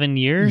for 7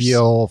 years.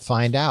 You'll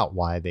find out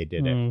why they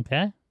did it.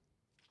 Okay.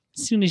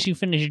 As soon as you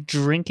finish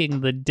drinking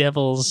the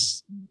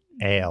devil's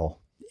ale.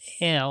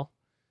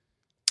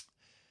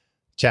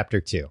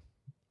 Chapter 2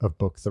 of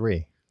book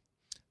 3.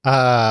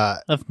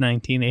 Of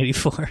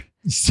 1984.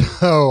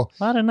 So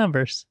a lot of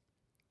numbers.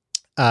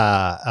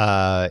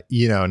 Now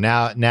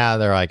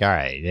they're like, all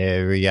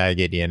right, we gotta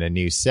get you in a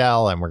new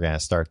cell, and we're gonna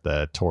start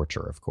the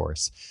torture, of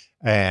course.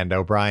 And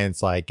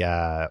O'Brien's like,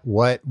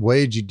 what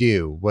did you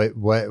do?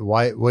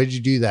 Why did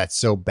you do that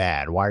so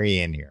bad? Why are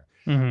you in here?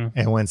 Mm-hmm.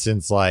 And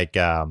Winston's like,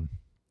 fell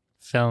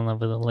in love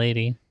with a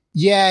lady.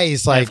 Yeah,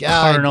 he's like,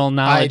 carnal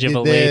knowledge of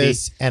a lady,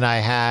 and I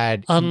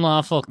had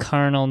unlawful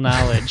carnal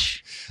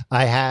knowledge.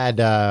 I had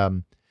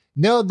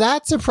no,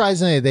 that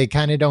surprisingly they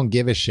kind of don't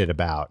give a shit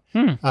about.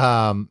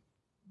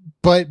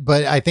 But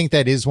I think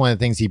that is one of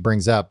the things he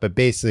brings up. But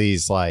basically,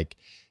 he's like,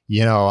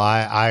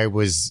 I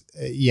was,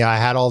 I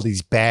had all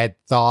these bad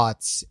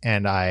thoughts,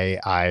 and I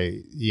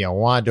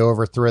wanted to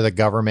overthrow the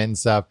government and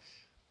stuff.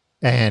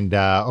 And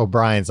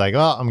O'Brien's like,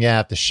 oh, I'm gonna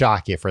have to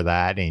shock you for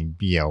that, and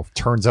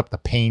turns up the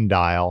pain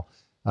dial.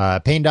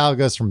 Pain dial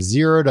goes from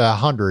 0 to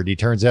 100. He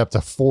turns it up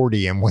to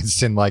 40, and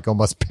Winston like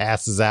almost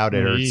passes out.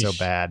 It hurts so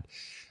bad.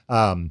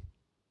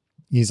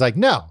 He's like,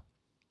 no,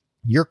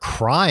 your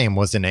crime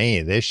wasn't any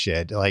of this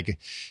shit. Like,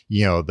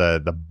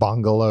 the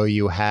bungalow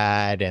you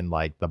had and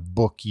like the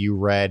book you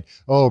read.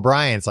 Oh,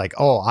 O'Brien's like,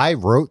 oh, I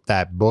wrote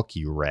that book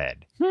you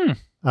read.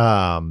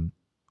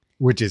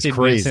 Which is Did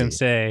crazy. Winston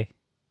say,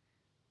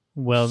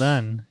 well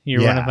done.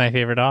 You're one of my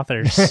favorite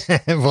authors.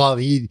 Well,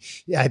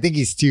 I think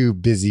he's too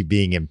busy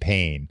being in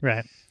pain.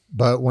 Right.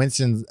 But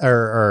Winston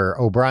or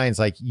O'Brien's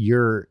like,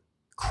 your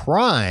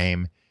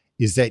crime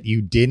is that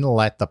you didn't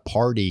let the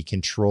party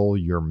control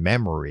your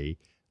memory.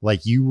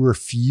 Like, you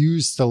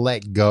refuse to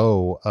let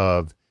go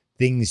of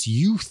things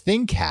you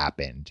think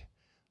happened.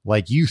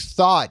 Like, you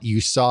thought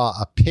you saw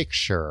a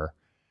picture.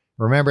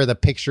 Remember the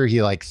picture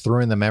he like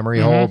threw in the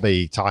memory hole, but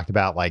he talked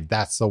about like,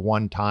 that's the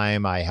one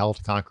time I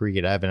held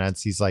concrete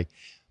evidence. He's like,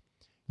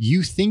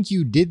 you think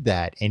you did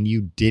that and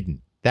you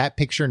didn't. That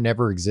picture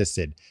never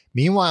existed.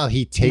 Meanwhile,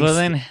 he takes. Well,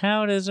 then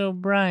how does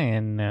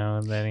O'Brien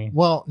know that he?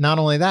 Well, not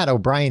only that,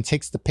 O'Brien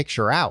takes the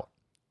picture out.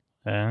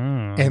 Oh.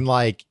 And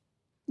like,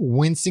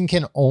 Winston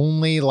can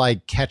only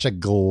like catch a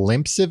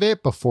glimpse of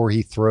it before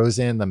he throws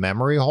in the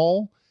memory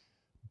hole.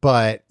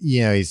 But,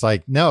 he's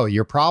like, no,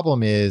 your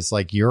problem is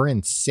like, you're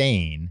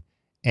insane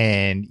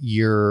and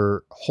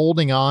you're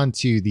holding on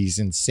to these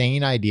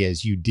insane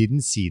ideas. You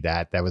didn't see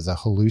that. That was a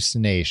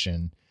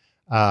hallucination.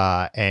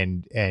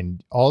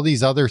 And all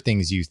these other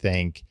things you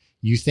think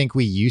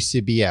we used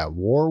to be at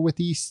war with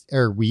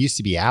we used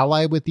to be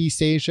allied with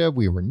East Asia.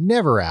 We were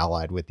never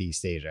allied with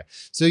East Asia.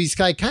 So he's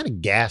like kind of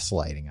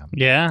gaslighting him.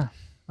 Yeah.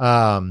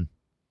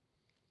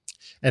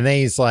 And then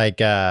he's like,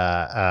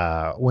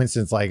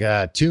 Winston's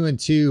like, 2 and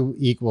 2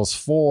 equals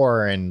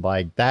 4. And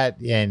like that.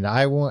 And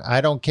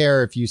I don't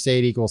care if you say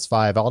it equals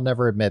 5. I'll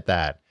never admit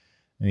that.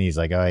 And he's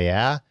like, oh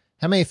yeah.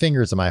 How many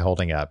fingers am I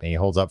holding up? And he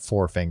holds up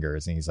 4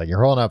 fingers and he's like,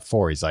 you're holding up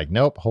 4. He's like,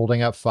 nope,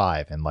 holding up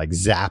 5, and like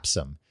zaps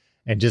him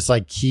and just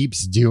like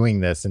keeps doing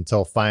this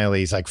until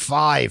finally he's like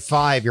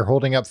 5, you're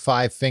holding up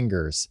 5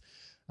 fingers.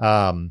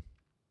 And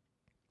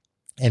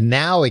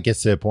now it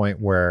gets to the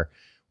point where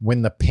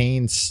when the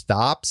pain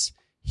stops,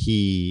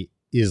 he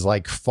is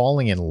like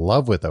falling in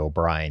love with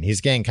O'Brien.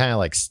 He's getting kind of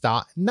like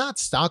not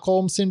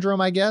Stockholm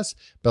syndrome, I guess,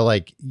 but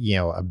like,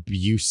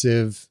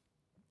 abusive.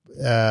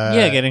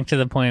 Getting to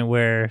the point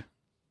where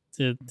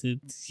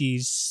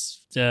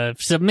he's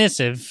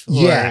submissive.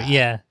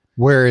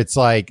 Where it's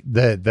like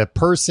the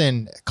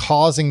person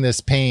causing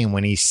this pain,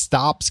 when he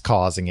stops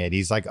causing it,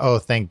 he's like, oh,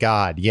 thank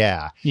God.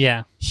 Yeah.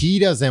 He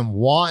doesn't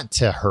want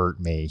to hurt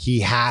me. He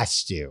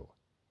has to.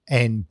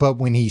 But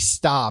when he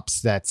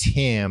stops, that's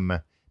him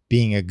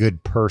being a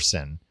good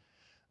person.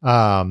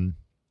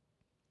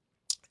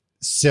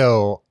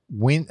 So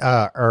when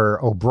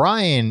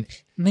O'Brien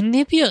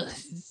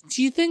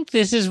do you think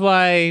this is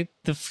why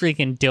the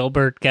freaking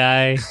Dilbert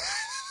guy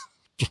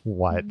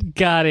what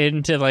got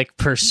into like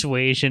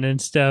persuasion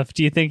and stuff?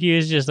 Do you think he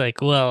was just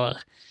like, well,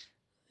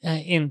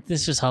 and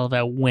this was all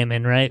about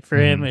women, right, for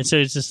him? And so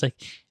it's just like,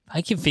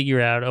 I can figure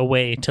out a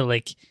way to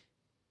like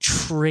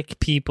trick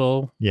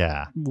people,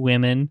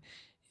 women,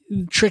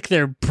 trick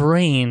their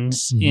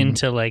brains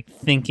into like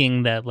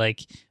thinking that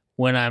like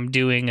when I'm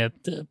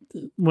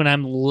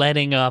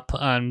letting up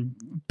on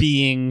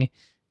being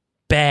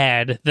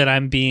bad, that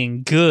I'm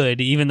being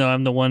good, even though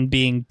I'm the one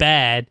being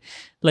bad.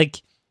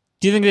 Like,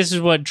 do you think this is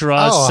what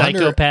draws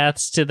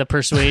psychopaths to the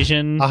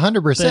persuasion?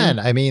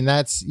 100%. I mean,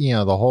 that's,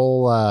 the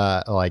whole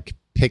like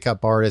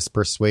pickup artist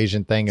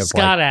persuasion thing of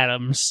Scott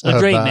Adams, a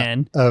great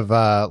man, of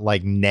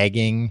like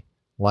negging.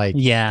 Like,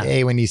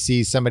 hey, when you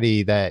see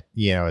somebody that,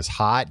 is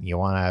hot and you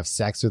want to have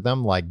sex with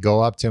them, like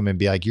go up to them and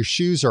be like, your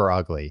shoes are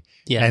ugly.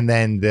 Yeah. And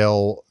then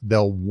they'll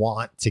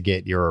want to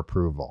get your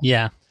approval.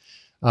 Yeah.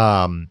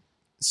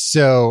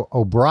 So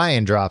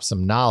O'Brien drops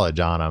some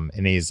knowledge on him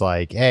and he's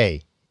like,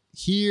 hey,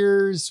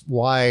 here's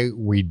why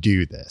we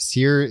do this.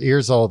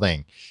 Here's the whole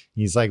thing.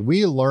 He's like,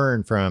 we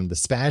learned from the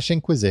Spanish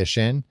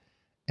Inquisition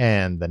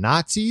and the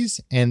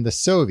Nazis and the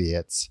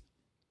Soviets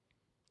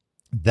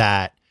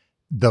that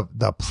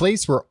the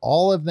place where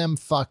all of them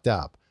fucked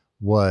up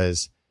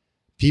was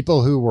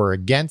people who were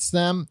against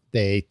them.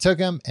 They took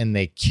them and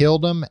they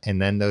killed them.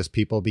 And then those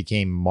people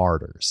became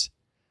martyrs.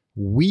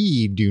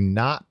 We do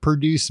not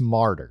produce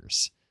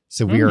martyrs.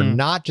 So we are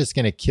not just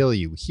going to kill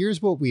you.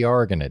 Here's what we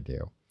are going to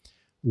do.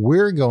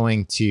 We're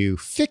going to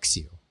fix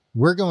you.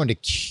 We're going to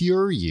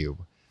cure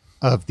you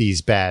of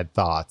these bad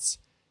thoughts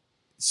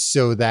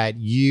so that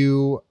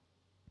you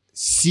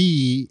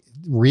see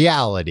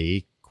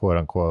reality, quote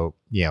unquote,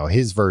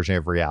 his version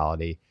of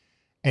reality,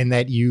 and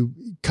that you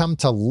come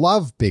to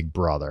love Big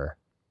Brother,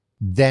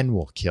 then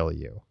we'll kill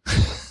you.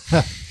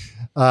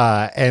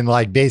 And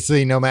like,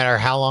 basically no matter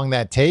how long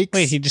that takes.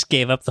 Wait, he just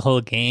gave up the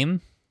whole game?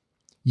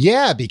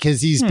 Yeah,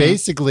 because he's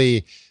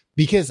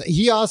because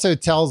he also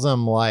tells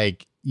them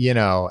like,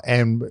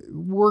 and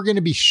we're going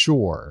to be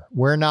sure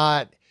we're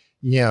not,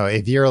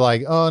 if you're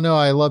like, oh no,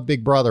 I love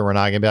Big Brother, we're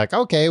not going to be like,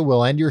 okay,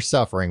 we'll end your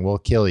suffering. We'll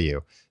kill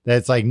you.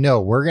 That's like,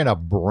 no, we're going to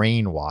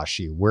brainwash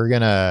you. We're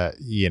going to,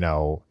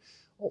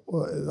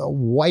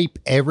 wipe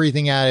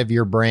everything out of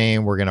your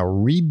brain. We're going to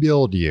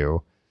rebuild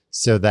you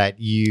so that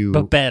you,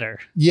 but better.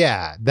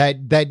 Yeah,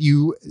 that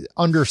you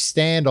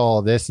understand all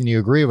of this and you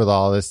agree with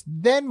all this,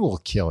 then we'll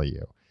kill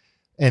you.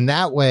 And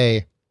that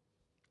way,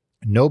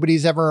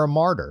 nobody's ever a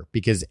martyr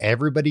because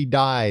everybody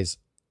dies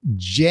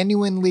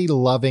genuinely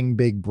loving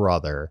Big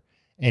Brother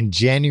and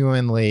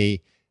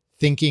genuinely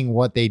thinking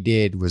what they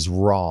did was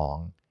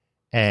wrong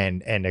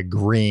and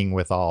agreeing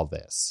with all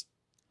this.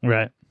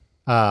 Right.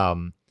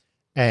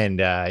 And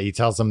he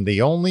tells them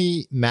the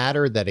only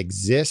matter that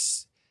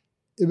exists.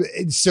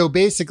 So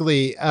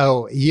basically,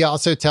 he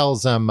also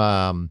tells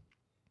them,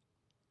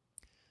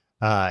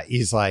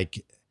 he's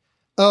like,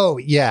 oh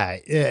yeah.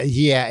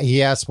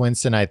 He asked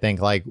Winston, I think,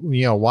 like,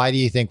 why do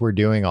you think we're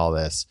doing all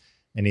this?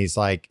 And he's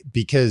like,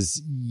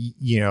 because,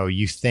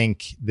 you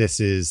think this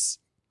is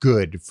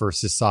good for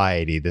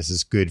society. This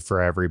is good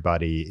for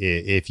everybody.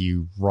 If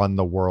you run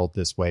the world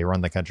this way,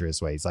 run the country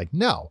this way. He's like,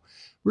 no,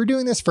 we're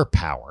doing this for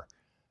power,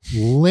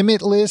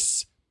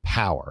 limitless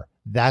power.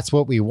 That's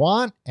what we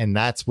want. And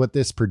that's what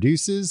this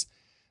produces.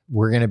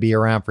 We're going to be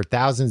around for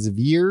thousands of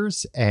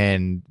years.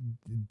 And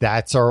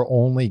that's our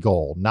only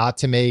goal, not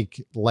to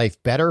make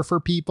life better for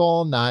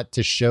people, not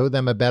to show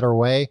them a better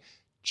way,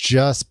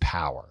 just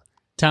power.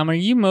 Tom, are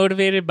you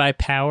motivated by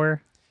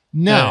power?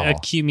 No.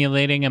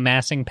 Accumulating,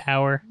 amassing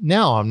power?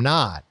 No, I'm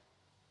not.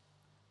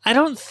 I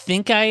don't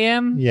think I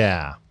am.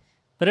 Yeah.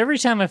 But every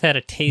time I've had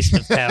a taste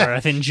of power,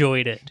 I've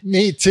enjoyed it.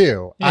 Me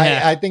too.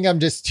 Yeah. I think I'm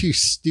just too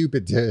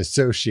stupid to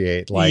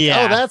associate. Like,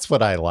 oh, that's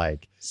what I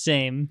like.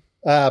 Same.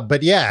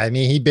 But yeah, I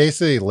mean, he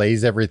basically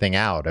lays everything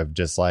out of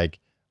just like,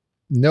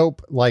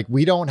 nope, like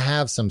we don't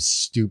have some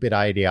stupid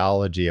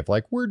ideology of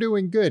like, we're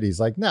doing good. He's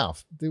like, no,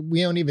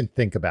 we don't even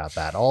think about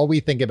that. All we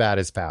think about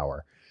is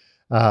power.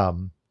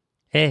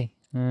 Hey,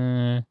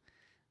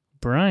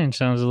 Brian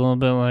sounds a little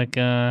bit like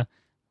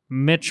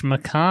Mitch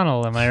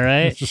McConnell. Am I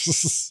right?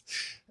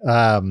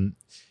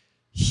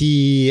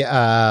 He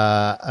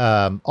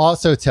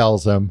also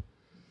tells him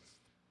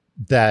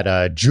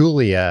that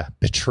Julia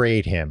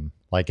betrayed him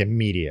like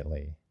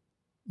immediately,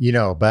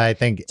 but I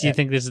think. Do you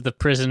think this is the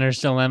prisoner's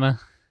dilemma?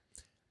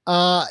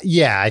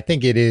 Yeah, I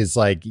think it is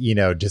like,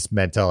 just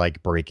meant to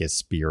like break his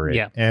spirit.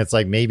 Yeah. And it's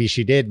like, maybe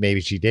she did,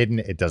 maybe she didn't.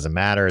 It doesn't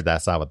matter.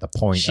 That's not what the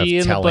point of telling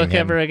him. She in the book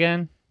ever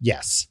again?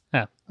 Yes.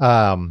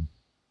 Oh.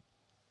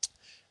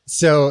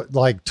 So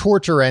like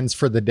torture ends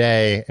for the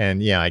day.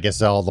 And I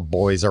guess all the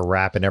boys are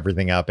wrapping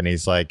everything up. And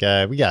he's like,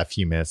 we got a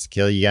few minutes to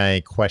kill. You got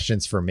any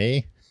questions for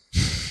me?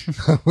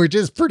 Which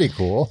is pretty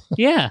cool.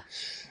 Yeah.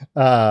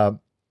 I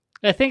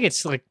think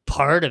it's like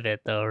part of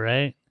it though,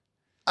 right?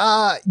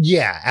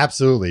 Yeah,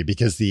 absolutely.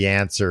 Because the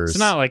answers, it's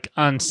not like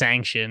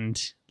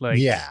unsanctioned. Like,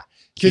 yeah.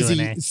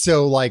 Because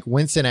so like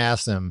Winston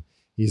asks him,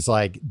 he's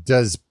like,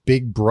 does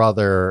Big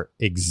Brother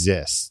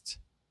exist?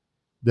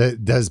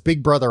 Does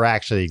Big Brother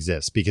actually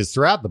exist? Because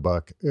throughout the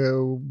book,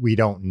 we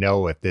don't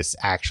know if this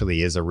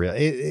actually is a real,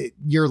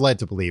 you're led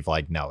to believe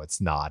like, no, it's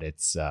not.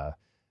 It's,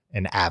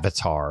 an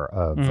avatar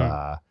of,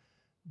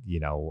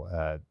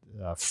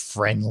 a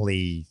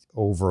friendly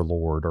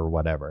overlord or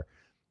whatever.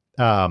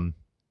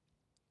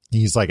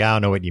 He's like, I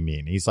don't know what you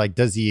mean. He's like,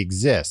 does he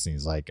exist? And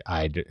he's like,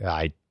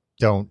 I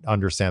don't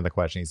understand the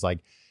question. He's like,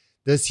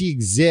 does he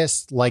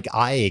exist like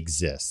I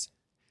exist?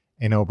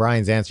 And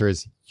O'Brien's answer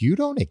is, you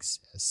don't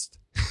exist.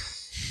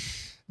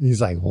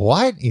 He's like,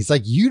 what? He's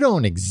like, you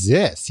don't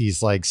exist.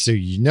 He's like, so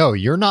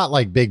you're not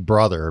like Big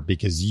Brother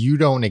because you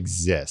don't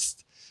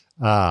exist.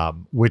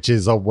 Which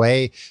is a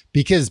way,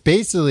 because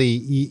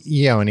basically,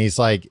 and he's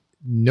like,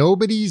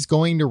 nobody's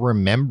going to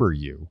remember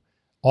you.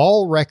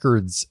 All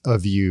records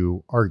of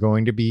you are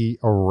going to be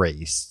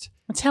erased.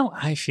 That's how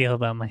I feel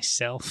about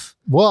myself.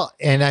 Well,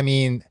 and I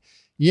mean,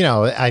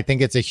 I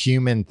think it's a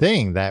human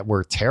thing that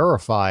we're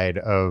terrified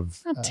of.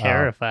 I'm not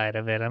terrified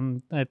of it.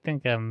 I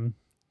think I'm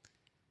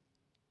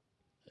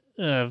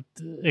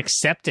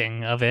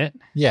accepting of it.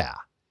 Yeah.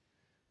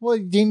 Well,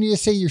 didn't you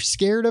say you're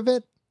scared of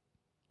it?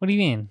 What do you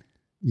mean?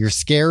 You're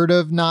scared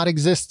of not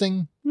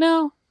existing?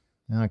 No.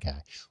 Okay.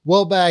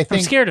 Well, but I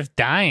think I'm scared of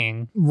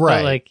dying. Right.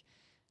 But like,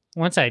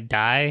 once I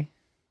die,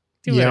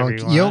 do you whatever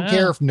don't, you don't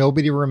care if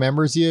nobody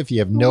remembers you, if you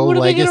have no what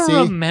legacy. What are they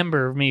going to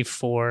remember me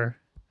for?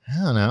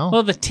 I don't know.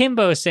 Well, the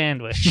Timbo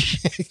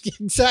sandwich.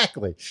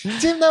 Exactly.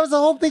 Tim, that was the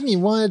whole thing. You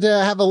wanted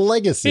to have a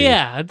legacy.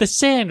 Yeah, the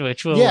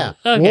sandwich. Well, yeah.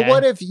 Okay. Well,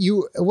 what if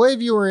you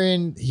were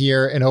in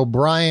here and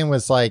O'Brien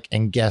was like,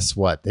 and guess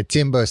what? The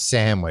Timbo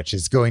sandwich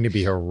is going to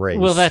be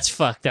erased. Well, that's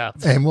fucked up.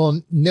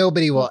 And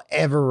nobody will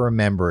ever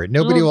remember it.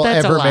 Nobody will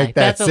ever make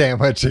that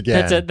sandwich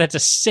again. That's a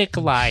sick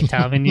lie,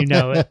 Tom, and you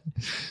know it.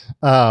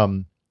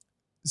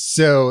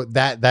 So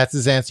that's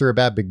his answer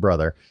about Big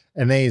Brother.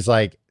 And then he's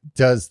like,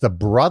 does the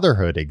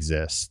Brotherhood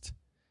exist?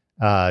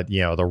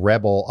 The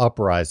rebel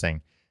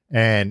uprising.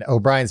 And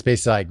O'Brien's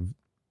basically like,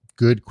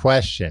 good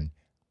question.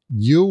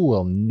 You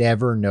will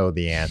never know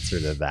the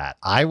answer to that.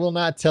 I will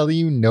not tell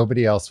you.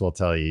 Nobody else will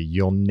tell you.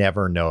 You'll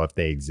never know if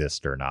they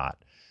exist or not.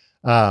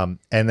 And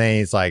then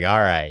he's like, all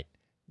right,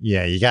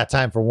 yeah, you got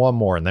time for one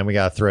more. And then we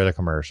got to throw the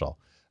commercial.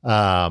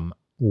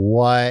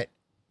 What?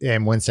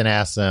 And Winston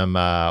asks him,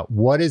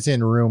 what is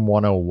in room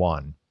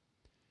 101?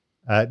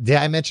 Did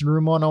I mention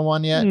Room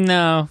 101 yet?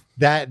 No.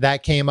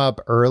 That came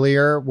up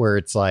earlier, where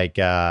it's like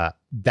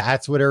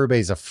that's what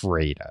everybody's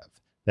afraid of.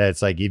 That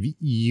it's like if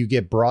you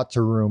get brought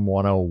to Room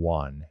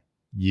 101,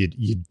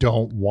 you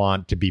don't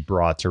want to be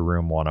brought to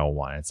Room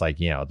 101. It's like,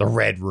 the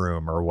Red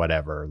Room or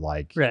whatever.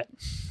 Like, right.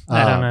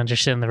 I don't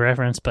understand the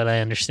reference, but I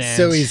understand.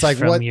 So he's like,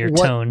 from your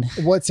tone.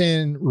 What's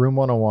in Room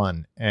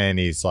 101? And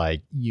he's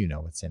like,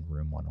 what's in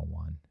Room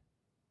 101.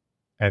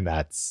 And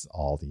that's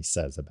all he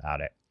says about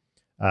it.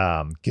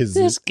 Because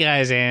this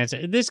guy's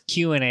answer, this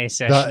Q&A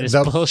session is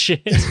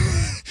bullshit.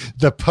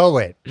 The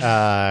poet,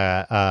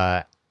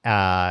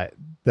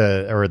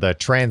 the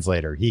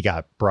translator, he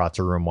got brought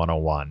to Room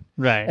 101,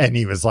 right? And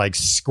he was like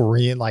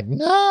screaming, like,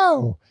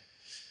 no.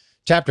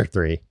 Chapter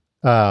 3.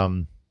 How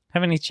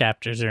many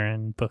chapters are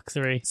in book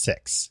 3?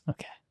 6.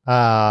 Okay.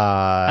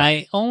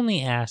 I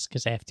only ask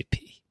because I have to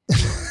pee.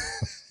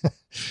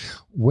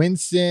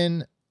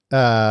 Winston.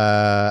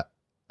 I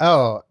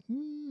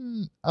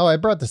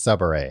brought this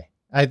up already.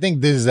 I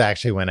think this is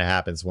actually when it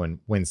happens,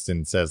 when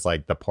Winston says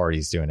like the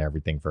party's doing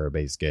everything for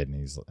everybody's good,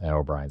 and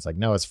O'Brien's like,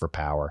 no, it's for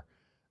power.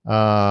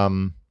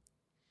 No,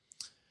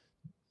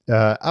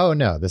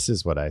 this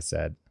is what I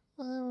said.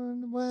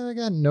 Well, I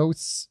got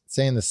notes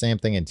saying the same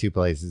thing in 2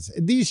 places.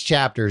 These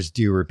chapters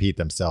do repeat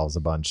themselves a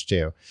bunch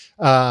too.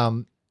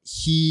 That's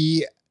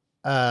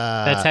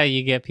how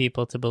you get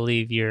people to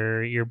believe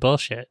your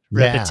bullshit.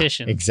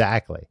 Repetition. Yeah,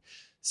 exactly.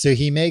 So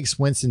he makes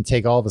Winston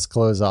take all of his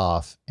clothes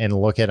off and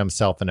look at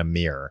himself in a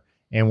mirror.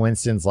 And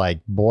Winston's like,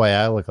 boy,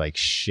 I look like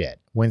shit.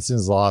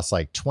 Winston's lost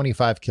like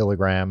 25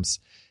 kilograms.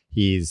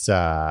 He's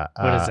what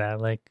is that,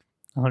 like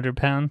 100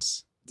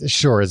 pounds?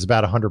 Sure, it's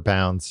about 100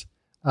 pounds.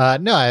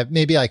 No,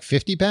 maybe like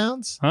 50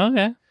 pounds.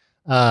 Okay.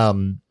 A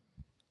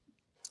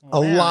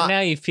lot.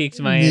 Now you've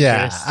piqued my interest.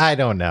 Yeah, I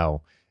don't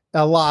know.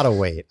 A lot of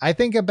weight. I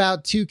think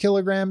about 2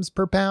 kilograms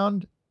per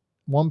pound,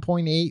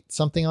 1.8,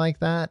 something like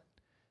that.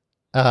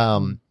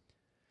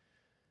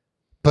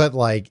 But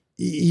like,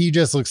 he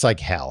just looks like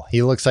hell.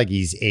 He looks like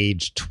he's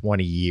aged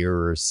 20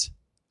 years.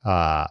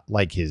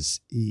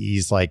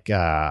 He's like,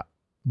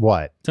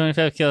 what?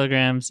 25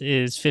 kilograms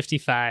is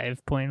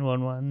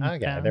 55.11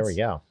 Okay, pounds. there we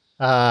go.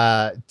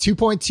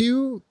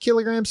 2.2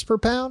 kilograms per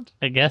pound?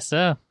 I guess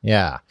so.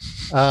 Yeah.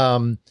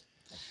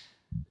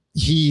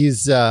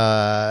 He's,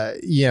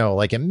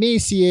 like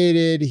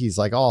emaciated. He's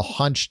like all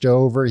hunched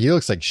over. He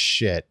looks like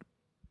shit.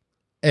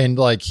 And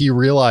like, he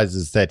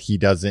realizes that he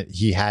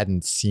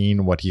hadn't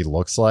seen what he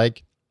looks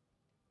like.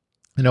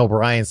 And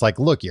O'Brien's like,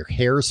 look, your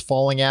hair's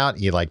falling out.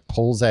 He like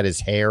pulls at his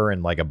hair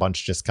and like a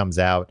bunch just comes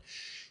out.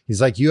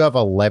 He's like, you have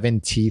 11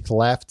 teeth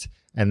left.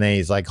 And then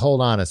he's like, hold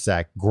on a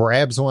sec,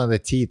 grabs one of the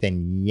teeth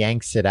and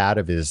yanks it out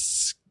of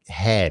his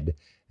head.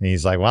 And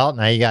he's like, well,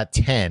 now you got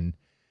 10.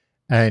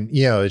 And,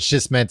 it's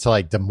just meant to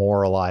like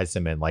demoralize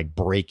him and like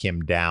break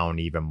him down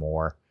even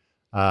more.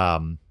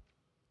 But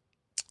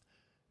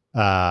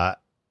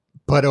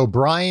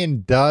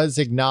O'Brien does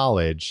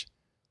acknowledge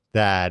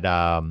that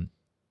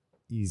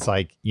he's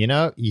like, you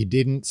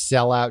didn't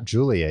sell out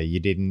Julia. You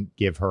didn't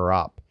give her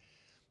up.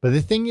 But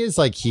the thing is,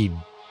 like, he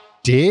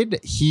told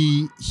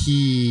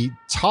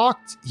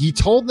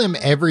them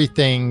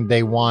everything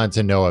they wanted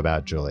to know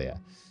about Julia.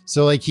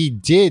 So like, he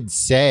did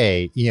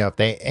say, if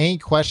they any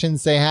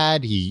questions they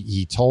had,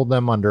 he told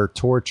them under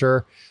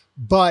torture,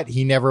 but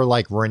he never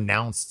like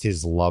renounced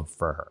his love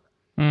for her.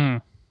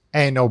 Mm.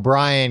 And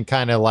O'Brien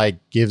kind of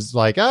like gives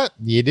like,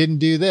 you didn't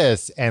do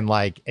this. And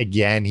like,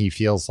 again, he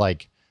feels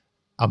like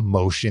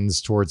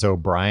emotions towards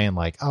O'Brien,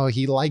 like, oh,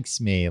 he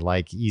likes me,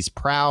 like he's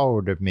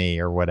proud of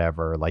me or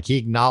whatever. Like, he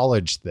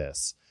acknowledged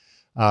this.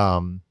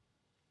 And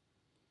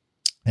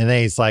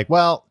then he's like,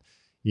 well,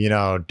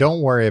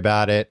 don't worry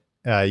about it.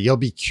 You'll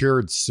be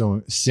cured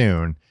soon.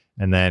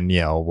 And then,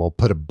 we'll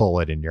put a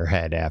bullet in your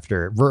head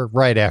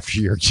right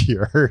after you're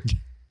cured.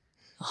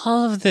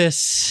 All of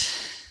this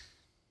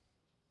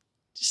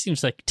just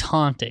seems like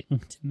taunting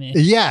to me.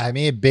 Yeah, I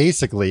mean, it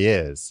basically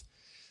is.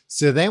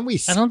 So then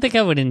I don't think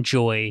I would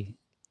enjoy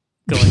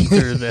going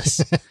through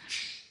this.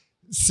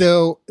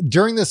 So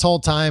during this whole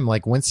time,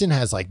 like, Winston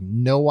has like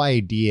no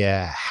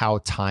idea how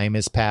time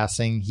is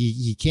passing.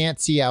 He can't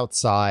see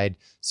outside,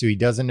 so he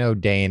doesn't know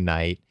day and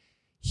night.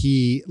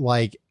 He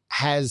like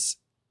has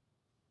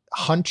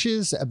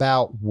hunches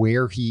about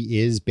where he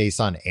is based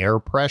on air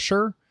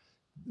pressure.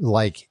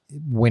 Like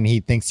when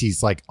he thinks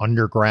he's like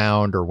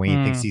underground or when he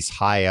thinks he's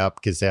high up,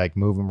 because they like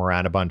move him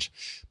around a bunch.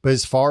 But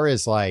as far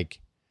as like,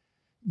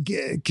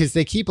 because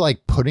they keep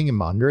like putting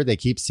him under, they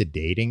keep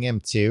sedating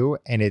him too.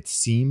 And it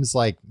seems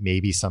like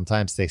maybe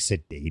sometimes they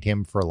sedate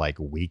him for like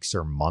weeks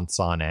or months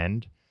on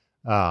end.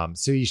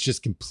 So he's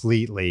just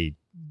completely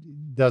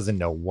doesn't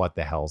know what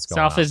the hell's going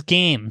on. It's off his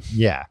game.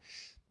 Yeah.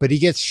 But he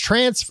gets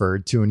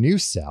transferred to a new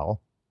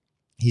cell.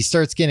 He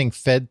starts getting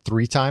fed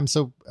 3 times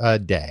a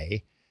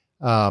day.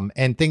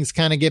 And things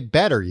kind of get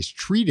better. He's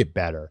treated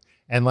better.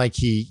 And like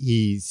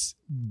he's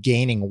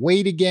gaining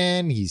weight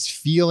again. He's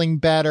feeling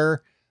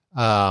better.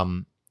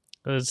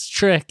 It's a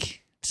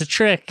trick. It's a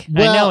trick.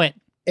 Well, I know it.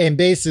 And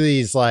basically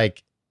he's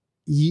like,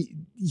 at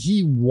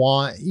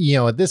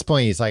this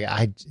point he's like,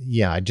 I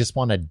just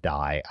want to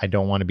die. I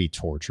don't want to be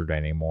tortured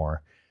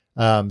anymore.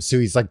 So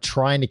he's like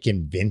trying to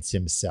convince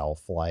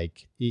himself,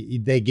 like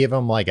they give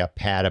him like a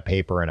pad of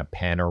paper and a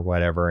pen or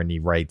whatever, and he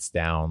writes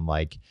down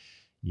like,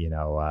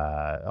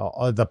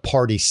 the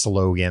party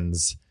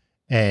slogans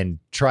and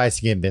tries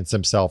to convince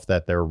himself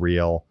that they're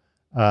real.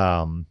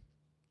 But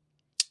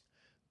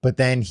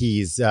then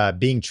he's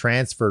being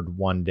transferred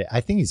one day.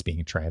 I think he's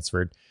being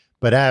transferred,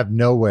 but out of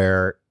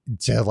nowhere,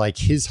 to like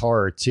his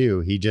horror too,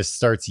 he just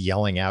starts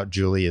yelling out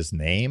Julia's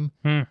name.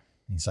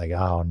 He's like,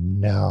 oh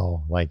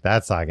no, like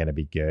that's not going to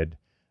be good.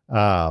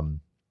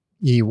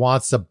 He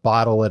wants to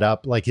bottle it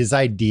up. Like his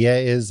idea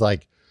is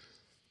like,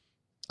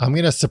 I'm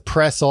going to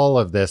suppress all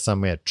of this.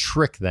 I'm going to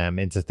trick them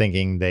into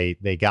thinking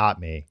they got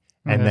me.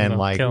 And then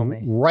like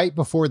right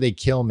before they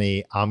kill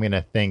me, I'm going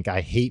to think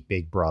I hate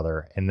Big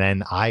Brother. And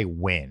then I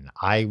win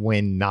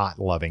not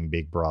loving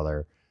Big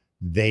Brother.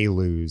 They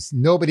lose.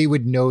 Nobody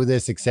would know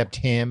this except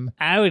him.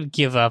 I would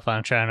give up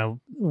on trying to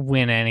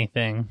win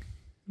anything.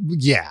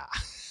 Yeah.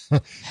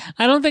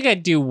 I don't think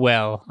I'd do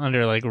well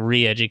under like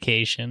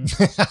re-education.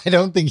 I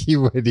don't think he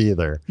would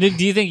either. Do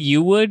you think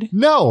you would?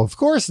 No, of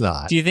course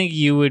not. Do you think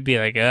you would be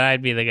like,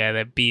 I'd be the guy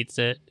that beats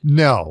it?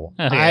 No,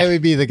 okay. I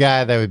would be the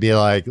guy that would be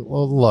like,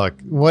 well,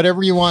 look,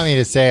 whatever you want me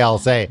to say, I'll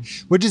say,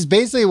 which is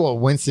basically what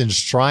Winston's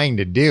trying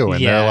to do.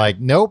 And they're like,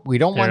 nope, we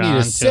don't want you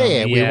to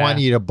say it. Yeah. We want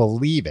you to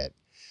believe it.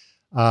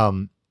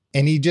 And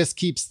he just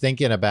keeps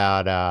thinking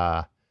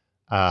about,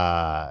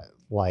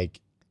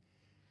 like,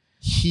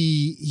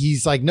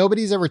 he's like,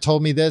 nobody's ever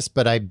told me this,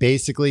 but I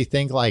basically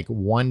think like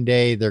one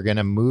day they're going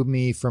to move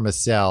me from a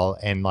cell.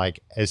 And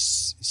like,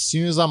 as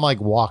soon as I'm like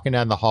walking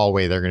down the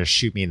hallway, they're going to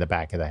shoot me in the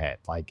back of the head.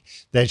 Like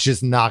that's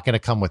just not going to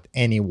come with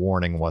any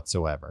warning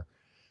whatsoever.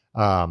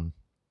 But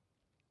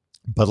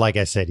like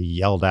I said, he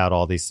yelled out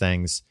all these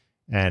things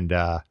and,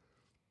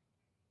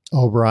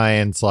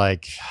 O'Brien's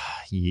like,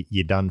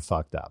 you done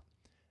fucked up.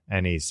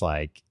 And he's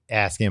like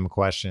asking him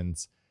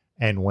questions.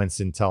 And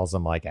Winston tells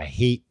him, like, I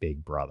hate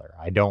Big Brother.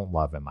 I don't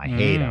love him. I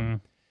hate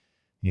him.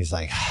 He's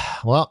like,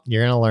 well,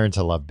 you're going to learn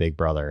to love Big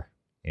Brother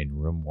in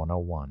Room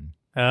 101.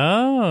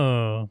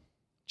 Oh,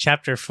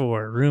 Chapter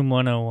 4, Room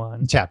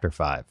 101. Chapter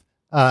 5.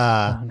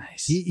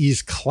 Nice.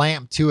 He's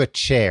clamped to a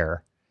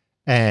chair.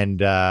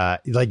 And,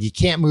 like, you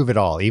can't move at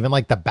all. Even,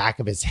 like, the back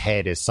of his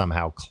head is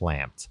somehow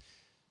clamped.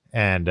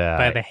 And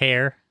by the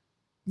hair?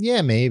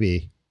 Yeah,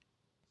 maybe.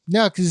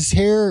 No, because his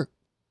hair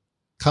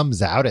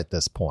comes out at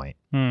this point.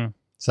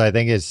 So I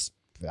think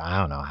I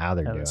don't know how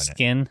they're doing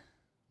skin? it.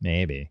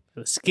 Maybe.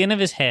 The skin of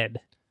his head.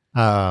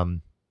 But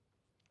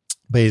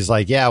he's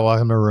like, yeah,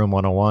 welcome to Room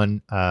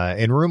 101.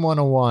 In Room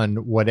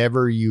 101,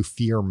 whatever you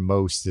fear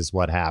most is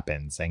what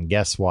happens. And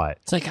guess what?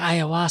 It's like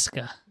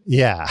ayahuasca.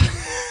 Yeah.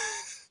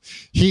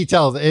 He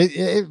tells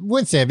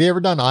Winston, have you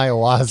ever done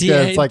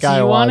ayahuasca? It's like ayahuasca. Do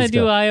you want to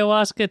do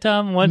ayahuasca,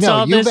 Tom?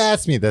 No, you've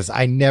asked me this.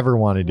 I never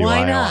want to do ayahuasca.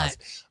 Why not?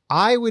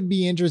 I would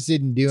be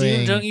interested in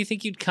doing... Don't you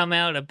think you'd come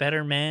out a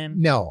better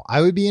man? No, I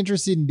would be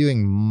interested in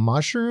doing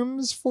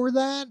mushrooms for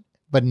that,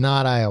 but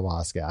not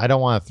ayahuasca. I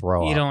don't want to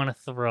throw up. You don't want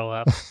to throw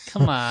up.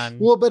 Come on.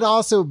 Well, but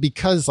also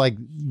because, like,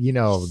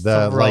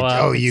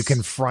 you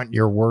confront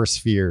your worst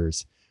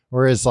fears.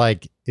 Whereas,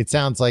 like, it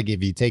sounds like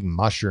if you take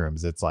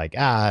mushrooms, it's like,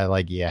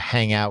 like you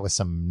hang out with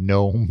some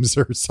gnomes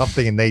or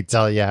something and they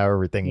tell you how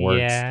everything works.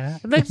 Yeah,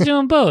 I'd like to do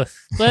them both.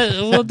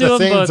 We'll do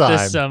them both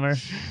this summer.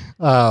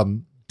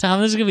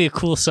 Tom, this is going to be a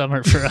cool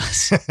summer for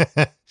us.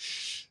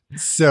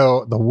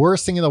 So the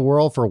worst thing in the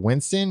world for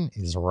Winston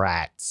is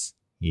rats.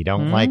 You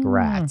don't like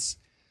rats.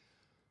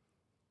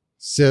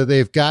 So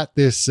they've got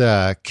this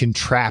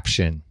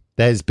contraption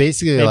that is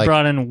basically they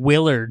brought in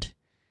Willard.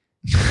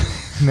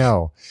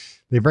 No,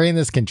 they bring in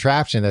this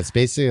contraption that's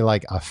basically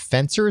like a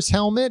fencer's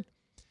helmet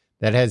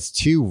that has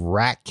 2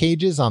 rat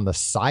cages on the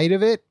side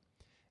of it.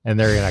 And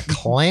they're going to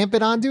clamp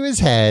it onto his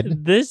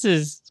head. This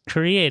is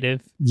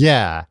creative.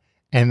 Yeah.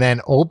 And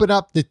then open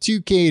up the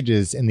 2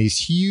 cages, and these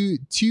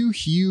 2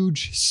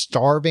 huge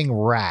starving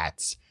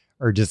rats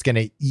are just going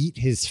to eat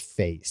his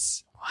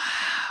face. Wow.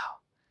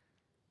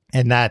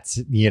 And that's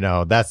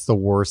the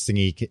worst thing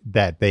he could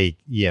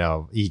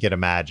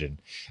imagine.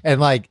 And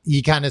like,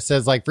 he kind of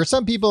says, like, for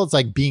some people, it's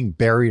like being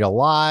buried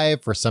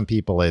alive. For some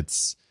people,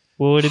 it's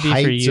what would it be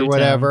for you, or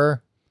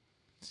whatever.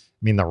 Tom?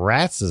 I mean, the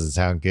rats doesn't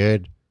sound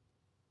good.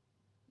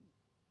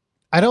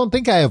 I don't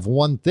think I have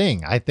one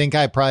thing. I think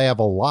I probably have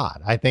a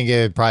lot. I think it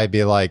would probably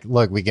be like,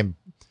 look, we can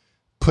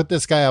put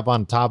this guy up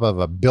on top of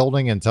a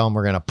building and tell him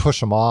we're going to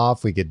push him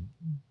off. We could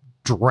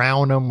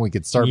drown him. We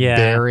could start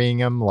burying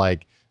him.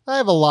 Like, I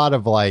have a lot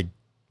of like,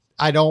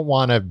 I don't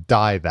want to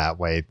die that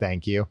way.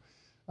 Thank you.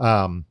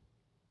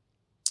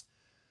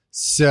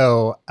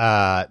 So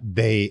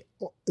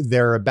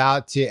they're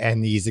about to,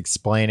 and he's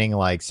explaining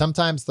like,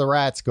 sometimes the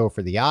rats go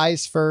for the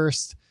eyes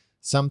first.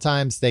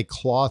 Sometimes they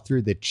claw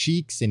through the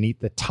cheeks and eat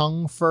the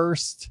tongue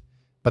first.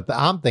 But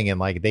I'm thinking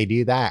like they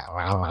do that.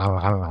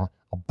 I'll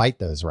bite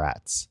those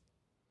rats.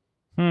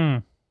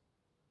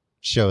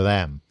 Show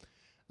them.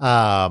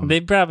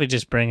 They'd probably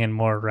just bring in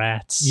more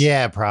rats.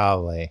 Yeah,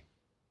 probably.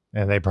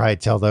 And they probably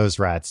tell those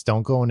rats,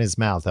 don't go in his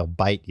mouth. They'll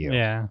bite you.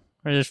 Yeah.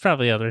 Or there's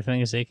probably other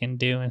things they can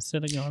do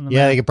instead of going in the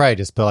Yeah, mouth. they could probably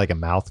just put like a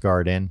mouth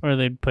guard in. Or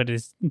they'd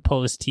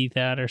pull his teeth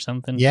out or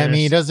something. Yeah, first. I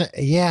mean, he doesn't.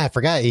 Yeah, I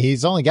forgot.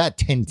 He's only got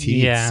 10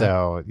 teeth, Yeah.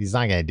 so he's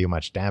not going to do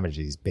much damage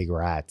to these big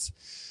rats.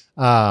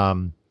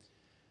 But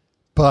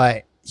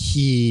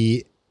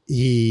he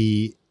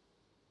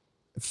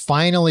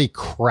finally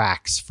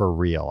cracks for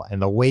real.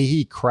 And the way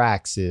he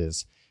cracks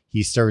is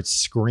he starts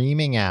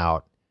screaming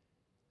out,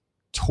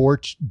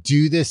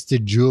 do this to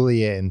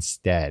Julia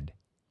instead.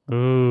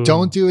 Ooh.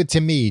 Don't do it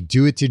to me.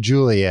 Do it to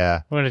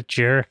Julia. What a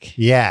jerk.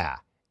 Yeah.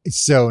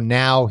 So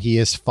now he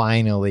has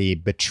finally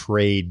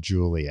betrayed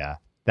Julia.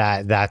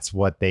 That's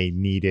what they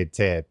needed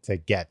to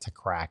get to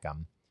crack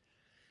him.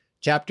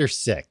 Chapter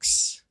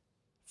 6.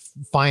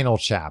 Final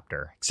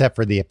chapter, except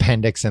for the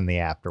appendix and the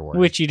afterword.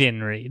 Which you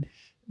didn't read.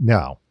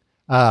 No.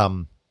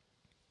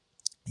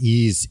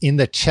 He's in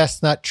the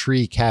Chestnut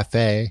Tree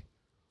Cafe,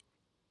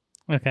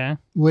 Okay.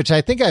 which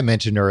I think I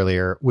mentioned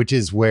earlier, which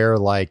is where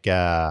like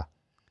bad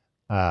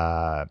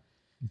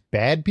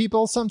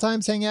people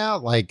sometimes hang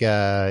out. Like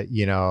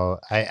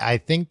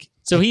I think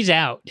So he's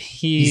out.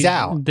 He's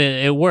out.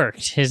 It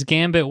worked. His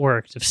gambit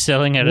worked of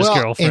selling out his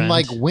girlfriend. And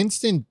like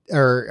Winston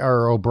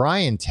or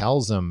O'Brien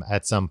tells him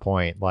at some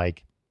point,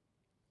 like,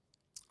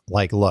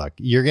 look,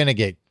 you're gonna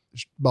get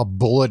a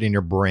bullet in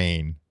your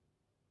brain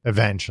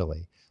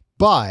eventually,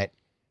 but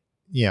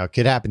it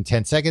could happen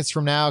 10 seconds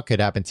from now,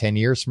 could happen 10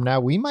 years from now.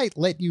 We might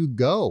let you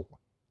go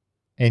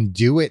and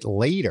do it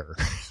later.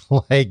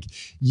 Like,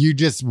 you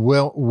just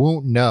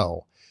won't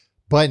know.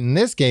 But in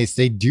this case,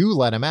 they do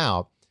let him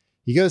out.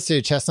 He goes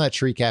to Chestnut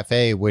Tree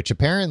Cafe, which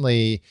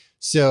apparently,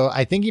 so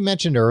I think he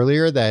mentioned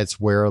earlier that it's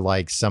where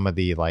like some of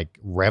the like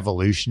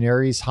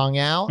revolutionaries hung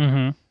out.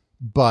 Mhm.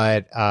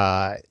 But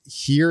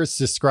here it's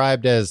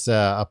described as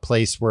a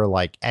place where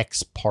like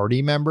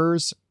ex-party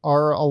members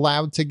are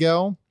allowed to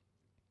go.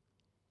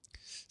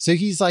 So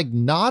he's like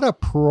not a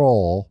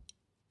parole,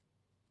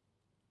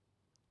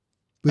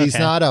 but he's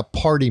Okay. not a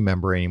party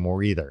member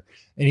anymore either.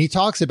 And he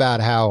talks about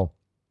how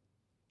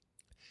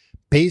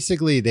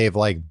basically they've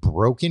like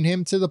broken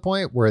him to the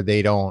point where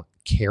they don't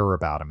care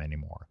about him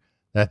anymore.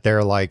 That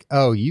they're like,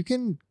 oh, you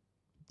can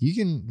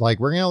like,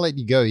 we're going to let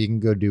you go. You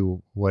can go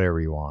do whatever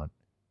you want.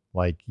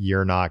 Like,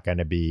 you're not,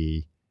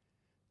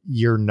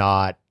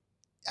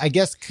 I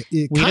guess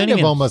it We kind don't of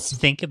even almost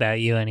think about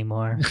you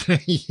anymore.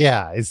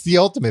 yeah, it's the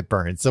ultimate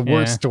burn. It's the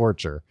worst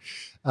torture.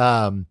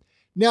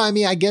 No, I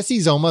mean, I guess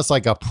he's almost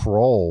like a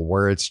parole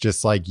where it's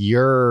just like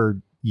you're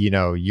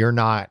no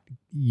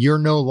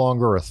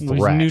longer a We've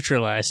threat.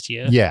 neutralized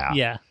you. Yeah.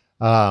 Yeah.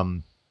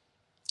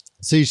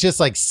 So he's just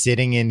like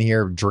sitting in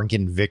here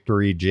drinking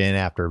Victory Gin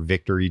after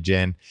Victory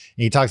Gin. And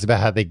he talks about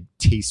how they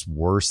taste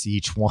worse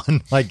each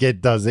one. Like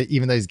it doesn't,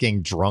 even though he's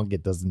getting drunk,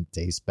 it doesn't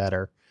taste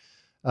better.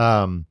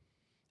 And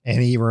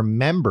he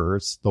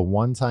remembers the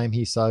one time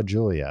he saw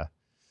Julia.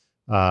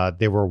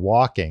 They were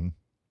walking.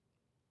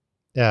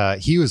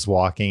 He was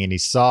walking and he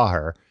saw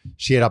her.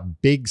 She had a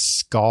big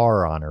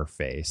scar on her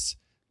face,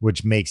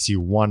 which makes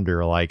you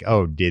wonder, like,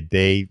 oh, did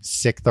they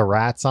sick the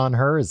rats on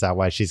her? Is that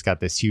why she's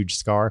got this huge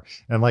scar?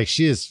 And like,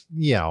 she is,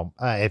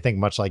 I think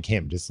much like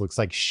him, just looks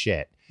like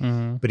shit.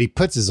 Mm-hmm. But he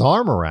puts his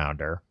arm around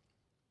her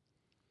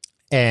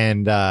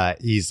and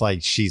he's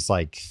like, she's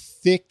like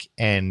thick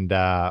and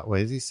what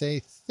does he say?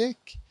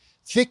 Thick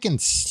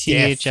and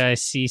stiff.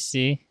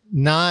 THICC.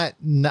 Not,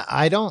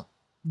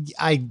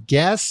 I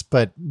guess,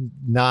 but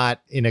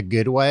not in a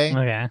good way.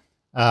 Okay.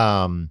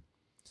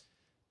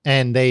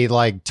 And they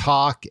like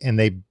talk and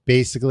they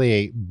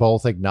basically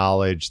both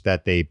acknowledge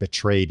that they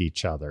betrayed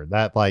each other.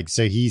 That like,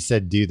 so he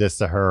said, do this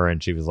to her.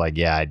 And she was like,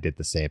 yeah, I did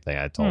the same thing.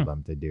 I told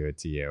them to do it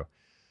to you.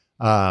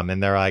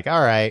 And they're like,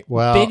 all right,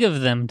 well, Big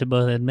of them to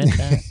both admit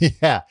that.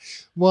 yeah.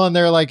 Well, and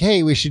they're like,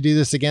 hey, we should do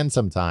this again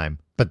sometime.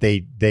 But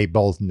they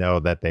both know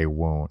that they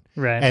won't.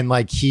 Right. And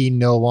like, he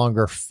no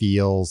longer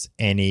feels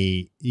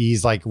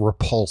he's like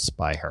repulsed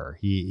by her.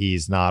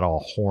 He's not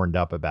all horned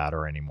up about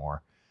her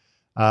anymore.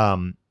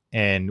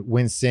 And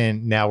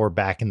Winston, now we're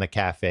back in the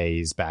cafe.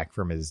 He's back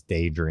from his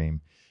daydream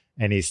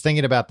and he's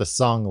thinking about the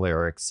song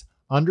lyrics.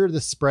 Under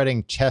the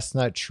spreading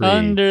chestnut tree.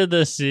 Under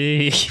the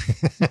sea.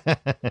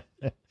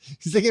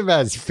 He's thinking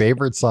about his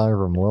favorite song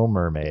from Little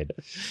Mermaid.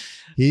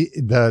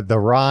 The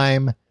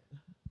rhyme,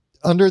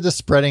 under the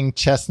spreading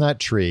chestnut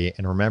tree.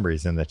 And remember,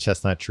 he's in the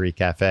Chestnut Tree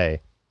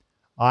Cafe.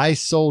 I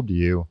sold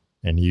you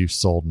and you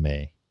sold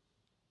me.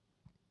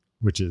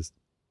 Which is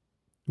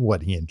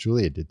what he and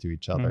Julia did to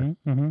each other.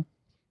 Mm-hmm, mm-hmm.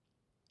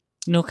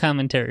 No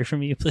commentary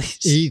from you, please.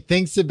 He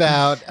thinks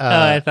about...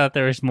 I thought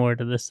there was more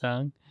to this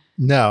song.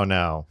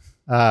 No.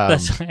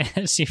 That's why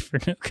I asked you for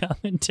no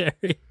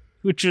commentary,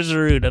 which was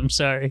rude. I'm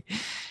sorry.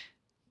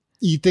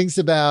 He thinks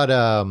about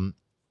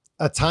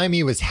a time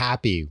he was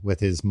happy with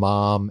his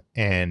mom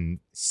and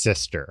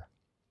sister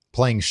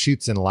playing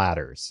Chutes and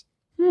Ladders.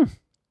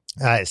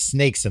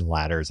 Snakes and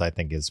Ladders, I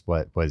think, is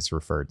what was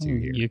referred to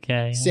here.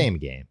 UK. Same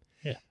game.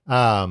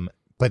 Yeah.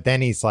 but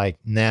then he's like,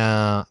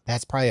 nah,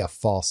 that's probably a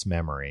false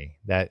memory.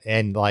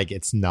 And like,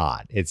 it's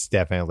not. It's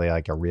definitely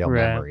like a real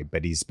memory,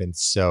 but he's been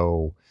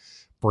so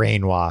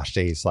brainwashed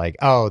that he's like,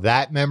 oh,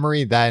 that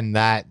memory, then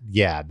that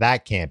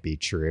can't be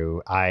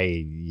true.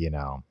 I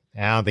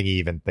don't think he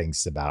even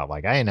thinks about it.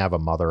 Like, I didn't have a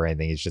mother or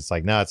anything. He's just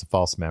like, no, it's a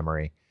false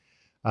memory.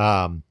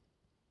 There's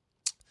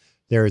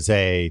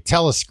a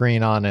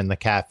telescreen on in the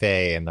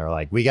cafe, and they're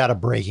like, we got a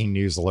breaking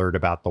news alert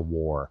about the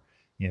war.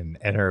 And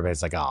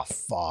everybody's like, oh,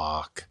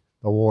 fuck.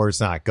 The war's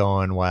not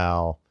going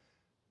well.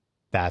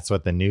 That's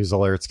what the news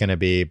alert's going to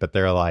be. But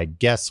they're like,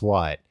 guess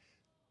what?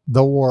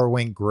 The war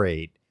went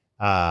great.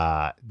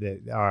 The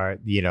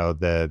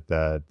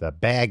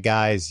bad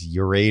guys,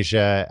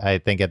 Eurasia, I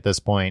think at this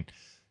point,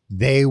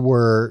 they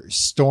were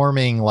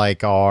storming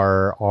like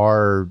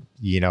our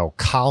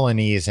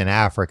colonies in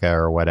Africa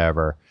or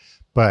whatever.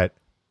 But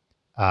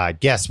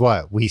guess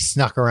what? We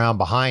snuck around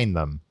behind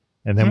them,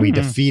 and then we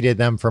defeated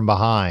them from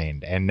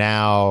behind. And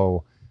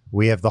now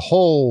we have the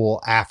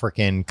whole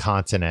African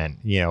continent.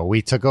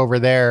 We took over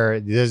there.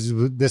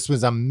 This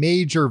was a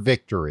major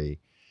victory.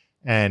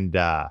 And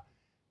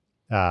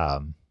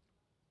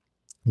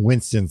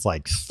Winston's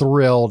like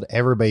thrilled.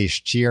 Everybody's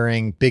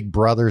cheering. Big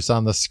Brother's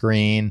on the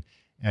screen.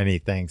 And he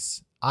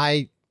thinks,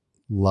 I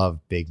love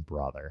Big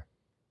Brother.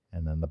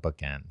 And then the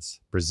book ends,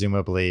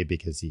 presumably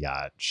because he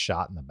got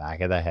shot in the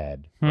back of the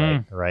head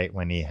right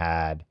when he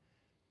had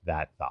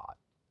that thought.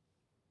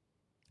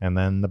 And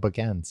then the book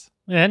ends.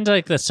 It ends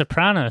like The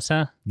Sopranos,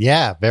 huh?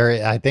 Yeah,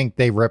 very. I think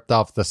they ripped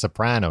off The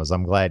Sopranos.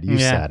 I'm glad you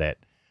said it.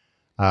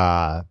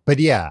 But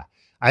yeah,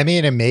 I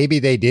mean, and maybe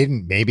they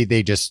didn't. Maybe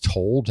they just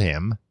told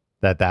him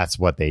that that's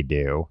what they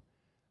do.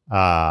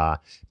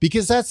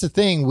 Because that's the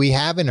thing we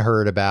haven't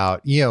heard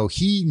about.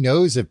 He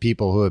knows of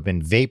people who have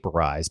been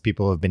vaporized,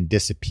 people who have been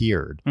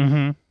disappeared.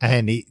 Mm-hmm.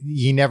 And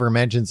he never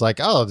mentions like,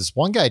 oh, this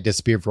one guy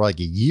disappeared for like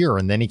a year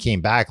and then he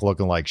came back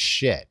looking like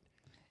shit.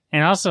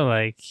 And also,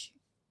 like,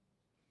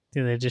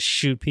 do they just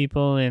shoot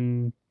people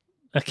in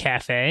a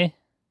cafe?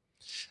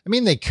 I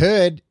mean, they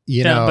could,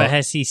 but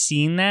has he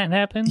seen that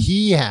happen?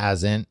 He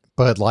hasn't.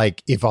 But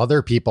like, if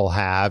other people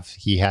have,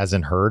 he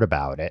hasn't heard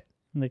about it.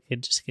 They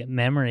could just get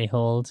memory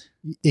hold.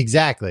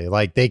 Exactly.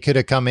 Like, they could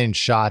have come in,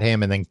 shot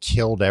him, and then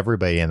killed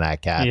everybody in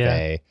that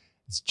cafe. Yeah.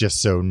 It's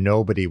just so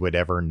nobody would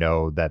ever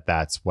know that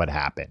that's what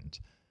happened.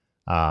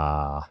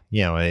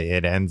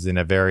 It ends in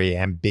a very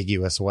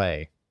ambiguous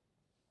way.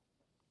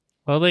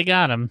 Well, they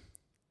got him.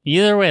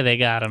 Either way, they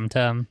got him,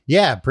 Tom.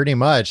 Yeah, pretty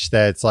much.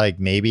 That's like,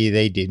 maybe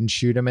they didn't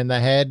shoot him in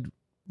the head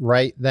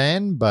right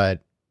then,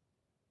 but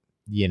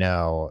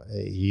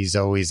he's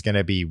always going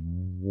to be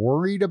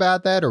worried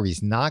about that, or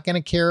he's not going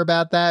to care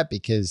about that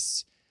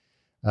because,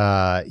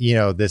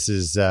 this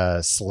is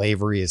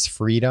slavery is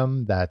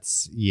freedom.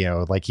 That's,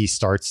 like, he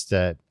starts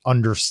to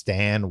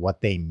understand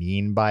what they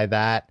mean by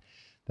that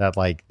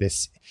like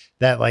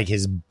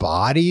his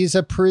body's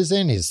a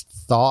prison, his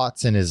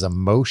thoughts and his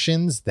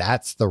emotions,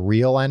 that's the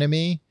real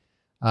enemy.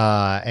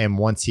 And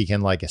once he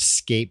can like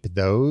escape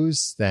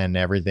those, then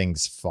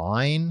everything's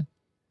fine.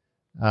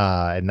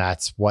 And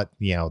that's what,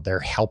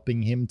 they're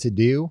helping him to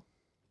do.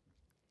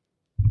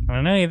 I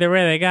don't know. Either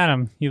way, they got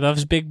him. He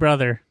loves Big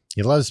Brother.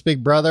 He loves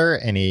Big Brother,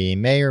 and he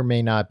may or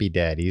may not be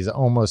dead. He's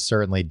almost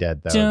certainly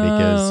dead, though.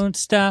 Don't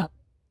stop.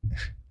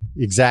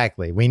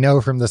 Exactly. We know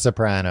from The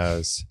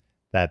Sopranos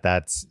that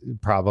that's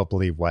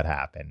probably what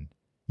happened.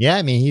 Yeah,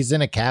 I mean, he's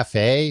in a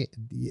cafe.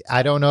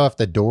 I don't know if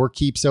the door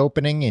keeps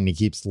opening and he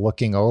keeps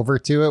looking over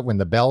to it when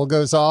the bell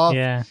goes off.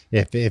 Yeah.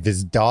 If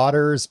his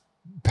daughter's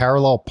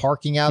parallel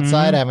parking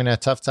outside having a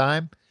tough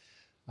time.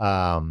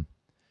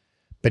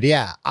 But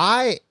yeah,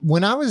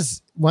 when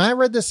I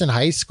read this in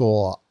high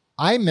school,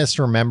 I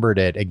misremembered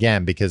it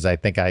again because I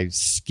think I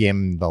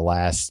skimmed the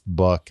last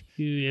book.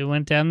 It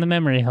went down the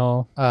memory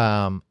hole.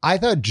 I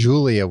thought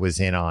Julia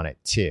was in on it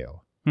too,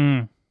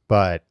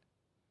 but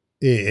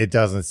it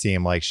doesn't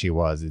seem like she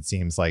was. It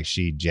seems like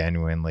she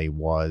genuinely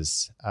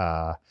was.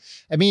 I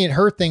mean,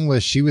 her thing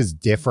was she was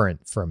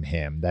different from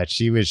him, that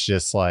she was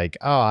just like,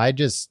 oh, I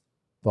just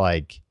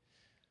like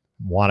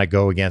want to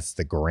go against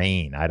the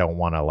grain. I don't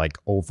want to like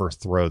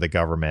overthrow the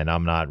government.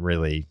 I'm not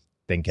really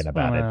thinking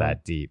about it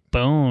that deep.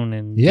 Bone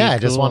and I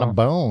just want to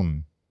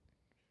bone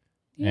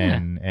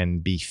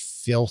and be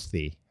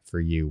filthy for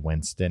you,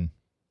 Winston.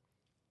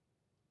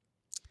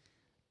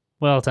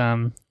 Well,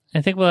 Tom,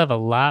 I think we'll have a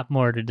lot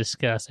more to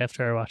discuss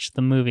after I watch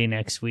the movie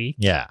next week.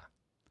 Yeah.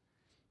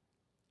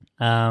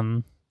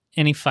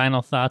 Any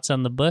final thoughts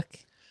on the book?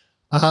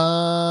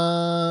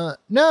 No,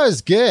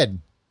 it's good.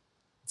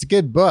 It's a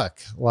good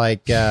book.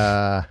 Like,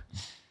 I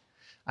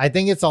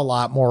think it's a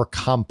lot more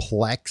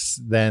complex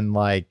than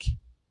like,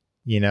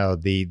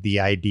 the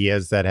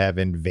ideas that have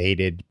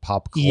invaded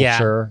pop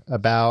culture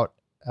about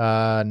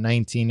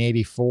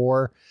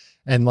 1984.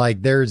 And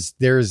like, there's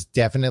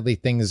definitely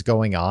things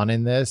going on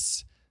in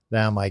this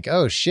that I'm like,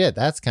 oh shit,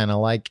 that's kind of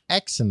like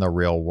X in the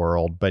real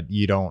world, but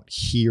you don't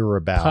hear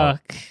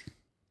about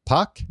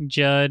Puck?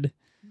 Judd.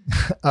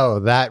 Oh,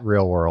 that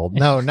real world.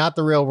 No, not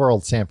the real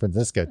world San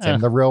Francisco,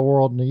 Tim. The real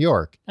world New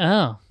York.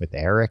 Oh. With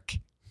Eric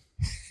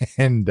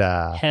and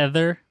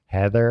Heather.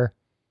 Heather.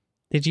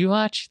 Did you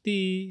watch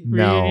the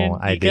No, reunion?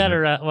 I You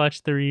gotta didn't.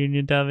 watch the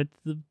reunion, Dove. It's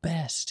the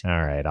best. All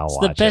right, I'll It's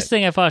watch the best it.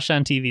 thing I've watched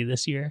on TV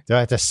this year. Do I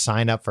have to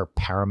sign up for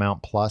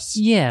Paramount Plus?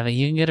 Yeah, but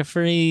you can get a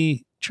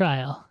free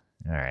trial.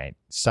 All right.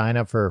 Sign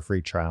up for a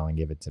free trial and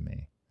give it to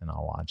me, and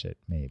I'll watch it,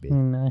 maybe.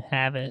 And I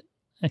have it.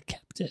 I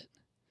kept it.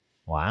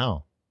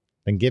 Wow.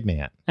 Then give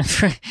me it.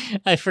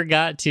 I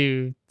forgot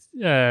to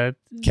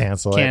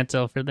Cancel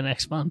cancel for the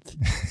next month.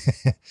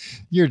 it.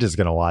 You're just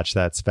going to watch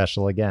that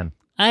special again.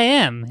 I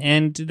am,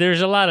 and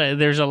there's a lot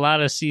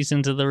of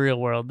seasons of The Real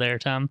World there,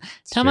 Tom.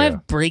 It's Tom, I true.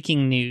 have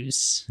breaking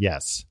news.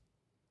 Yes.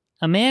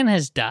 A man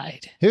has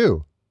died.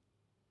 Who?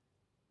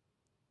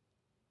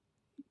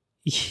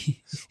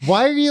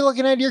 Why are you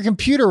looking at your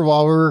computer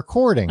while we're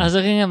recording? I was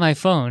looking at my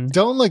phone.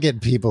 Don't look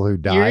at people who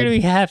died. You're gonna be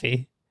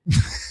happy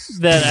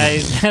that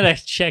I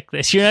checked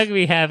this. You're not gonna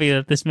be happy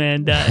that this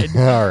man died,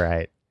 All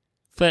right.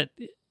 but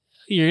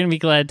you're gonna be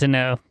glad to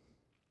know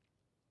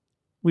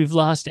we've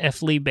lost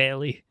F. Lee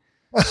Bailey.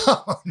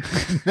 Oh,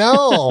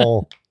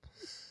 no.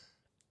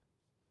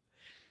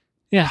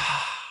 Yeah,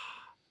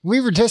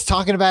 We were just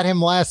talking about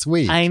him last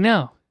week. I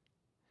know.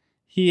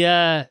 He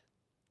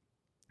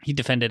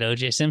defended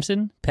O.J.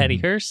 Simpson, Patty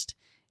Hearst,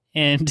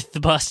 and the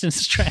Boston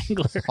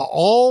Strangler.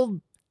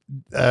 all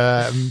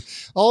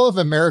of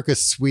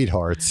America's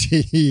sweethearts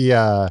he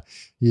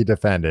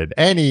defended,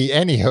 and he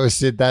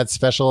hosted that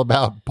special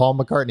about Paul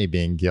McCartney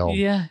being killed.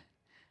 Yeah.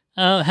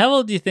 How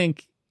old do you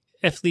think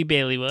F. Lee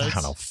Bailey was? I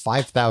don't know,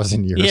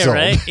 5,000 years Yeah, old.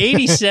 right?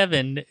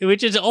 87,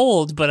 which is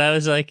old, but I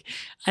was like,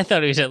 I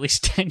thought he was at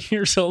least 10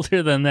 years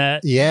older than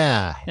that.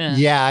 Yeah. Yeah.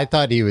 Yeah, I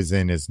thought he was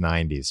in his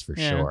 90s for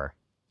Yeah. sure.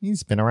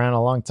 He's been around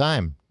a long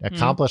time,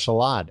 accomplished a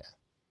lot.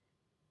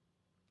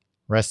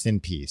 Rest in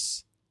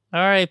peace.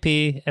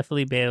 R.I.P. F.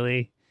 Lee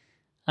Bailey.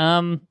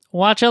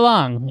 Watch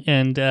along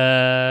and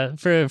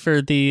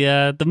for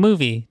the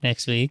movie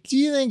next week. Do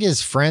you think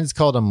his friends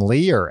called him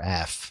Lee or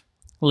F?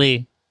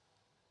 Lee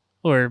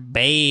or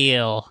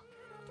Bale.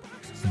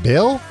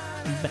 Bill?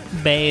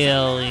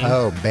 Bailey.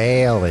 Oh,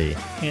 Bailey.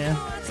 Yeah.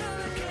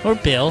 Or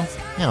Bill.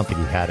 I don't think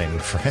he had any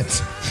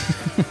friends.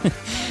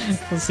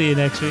 We'll see you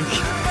next week.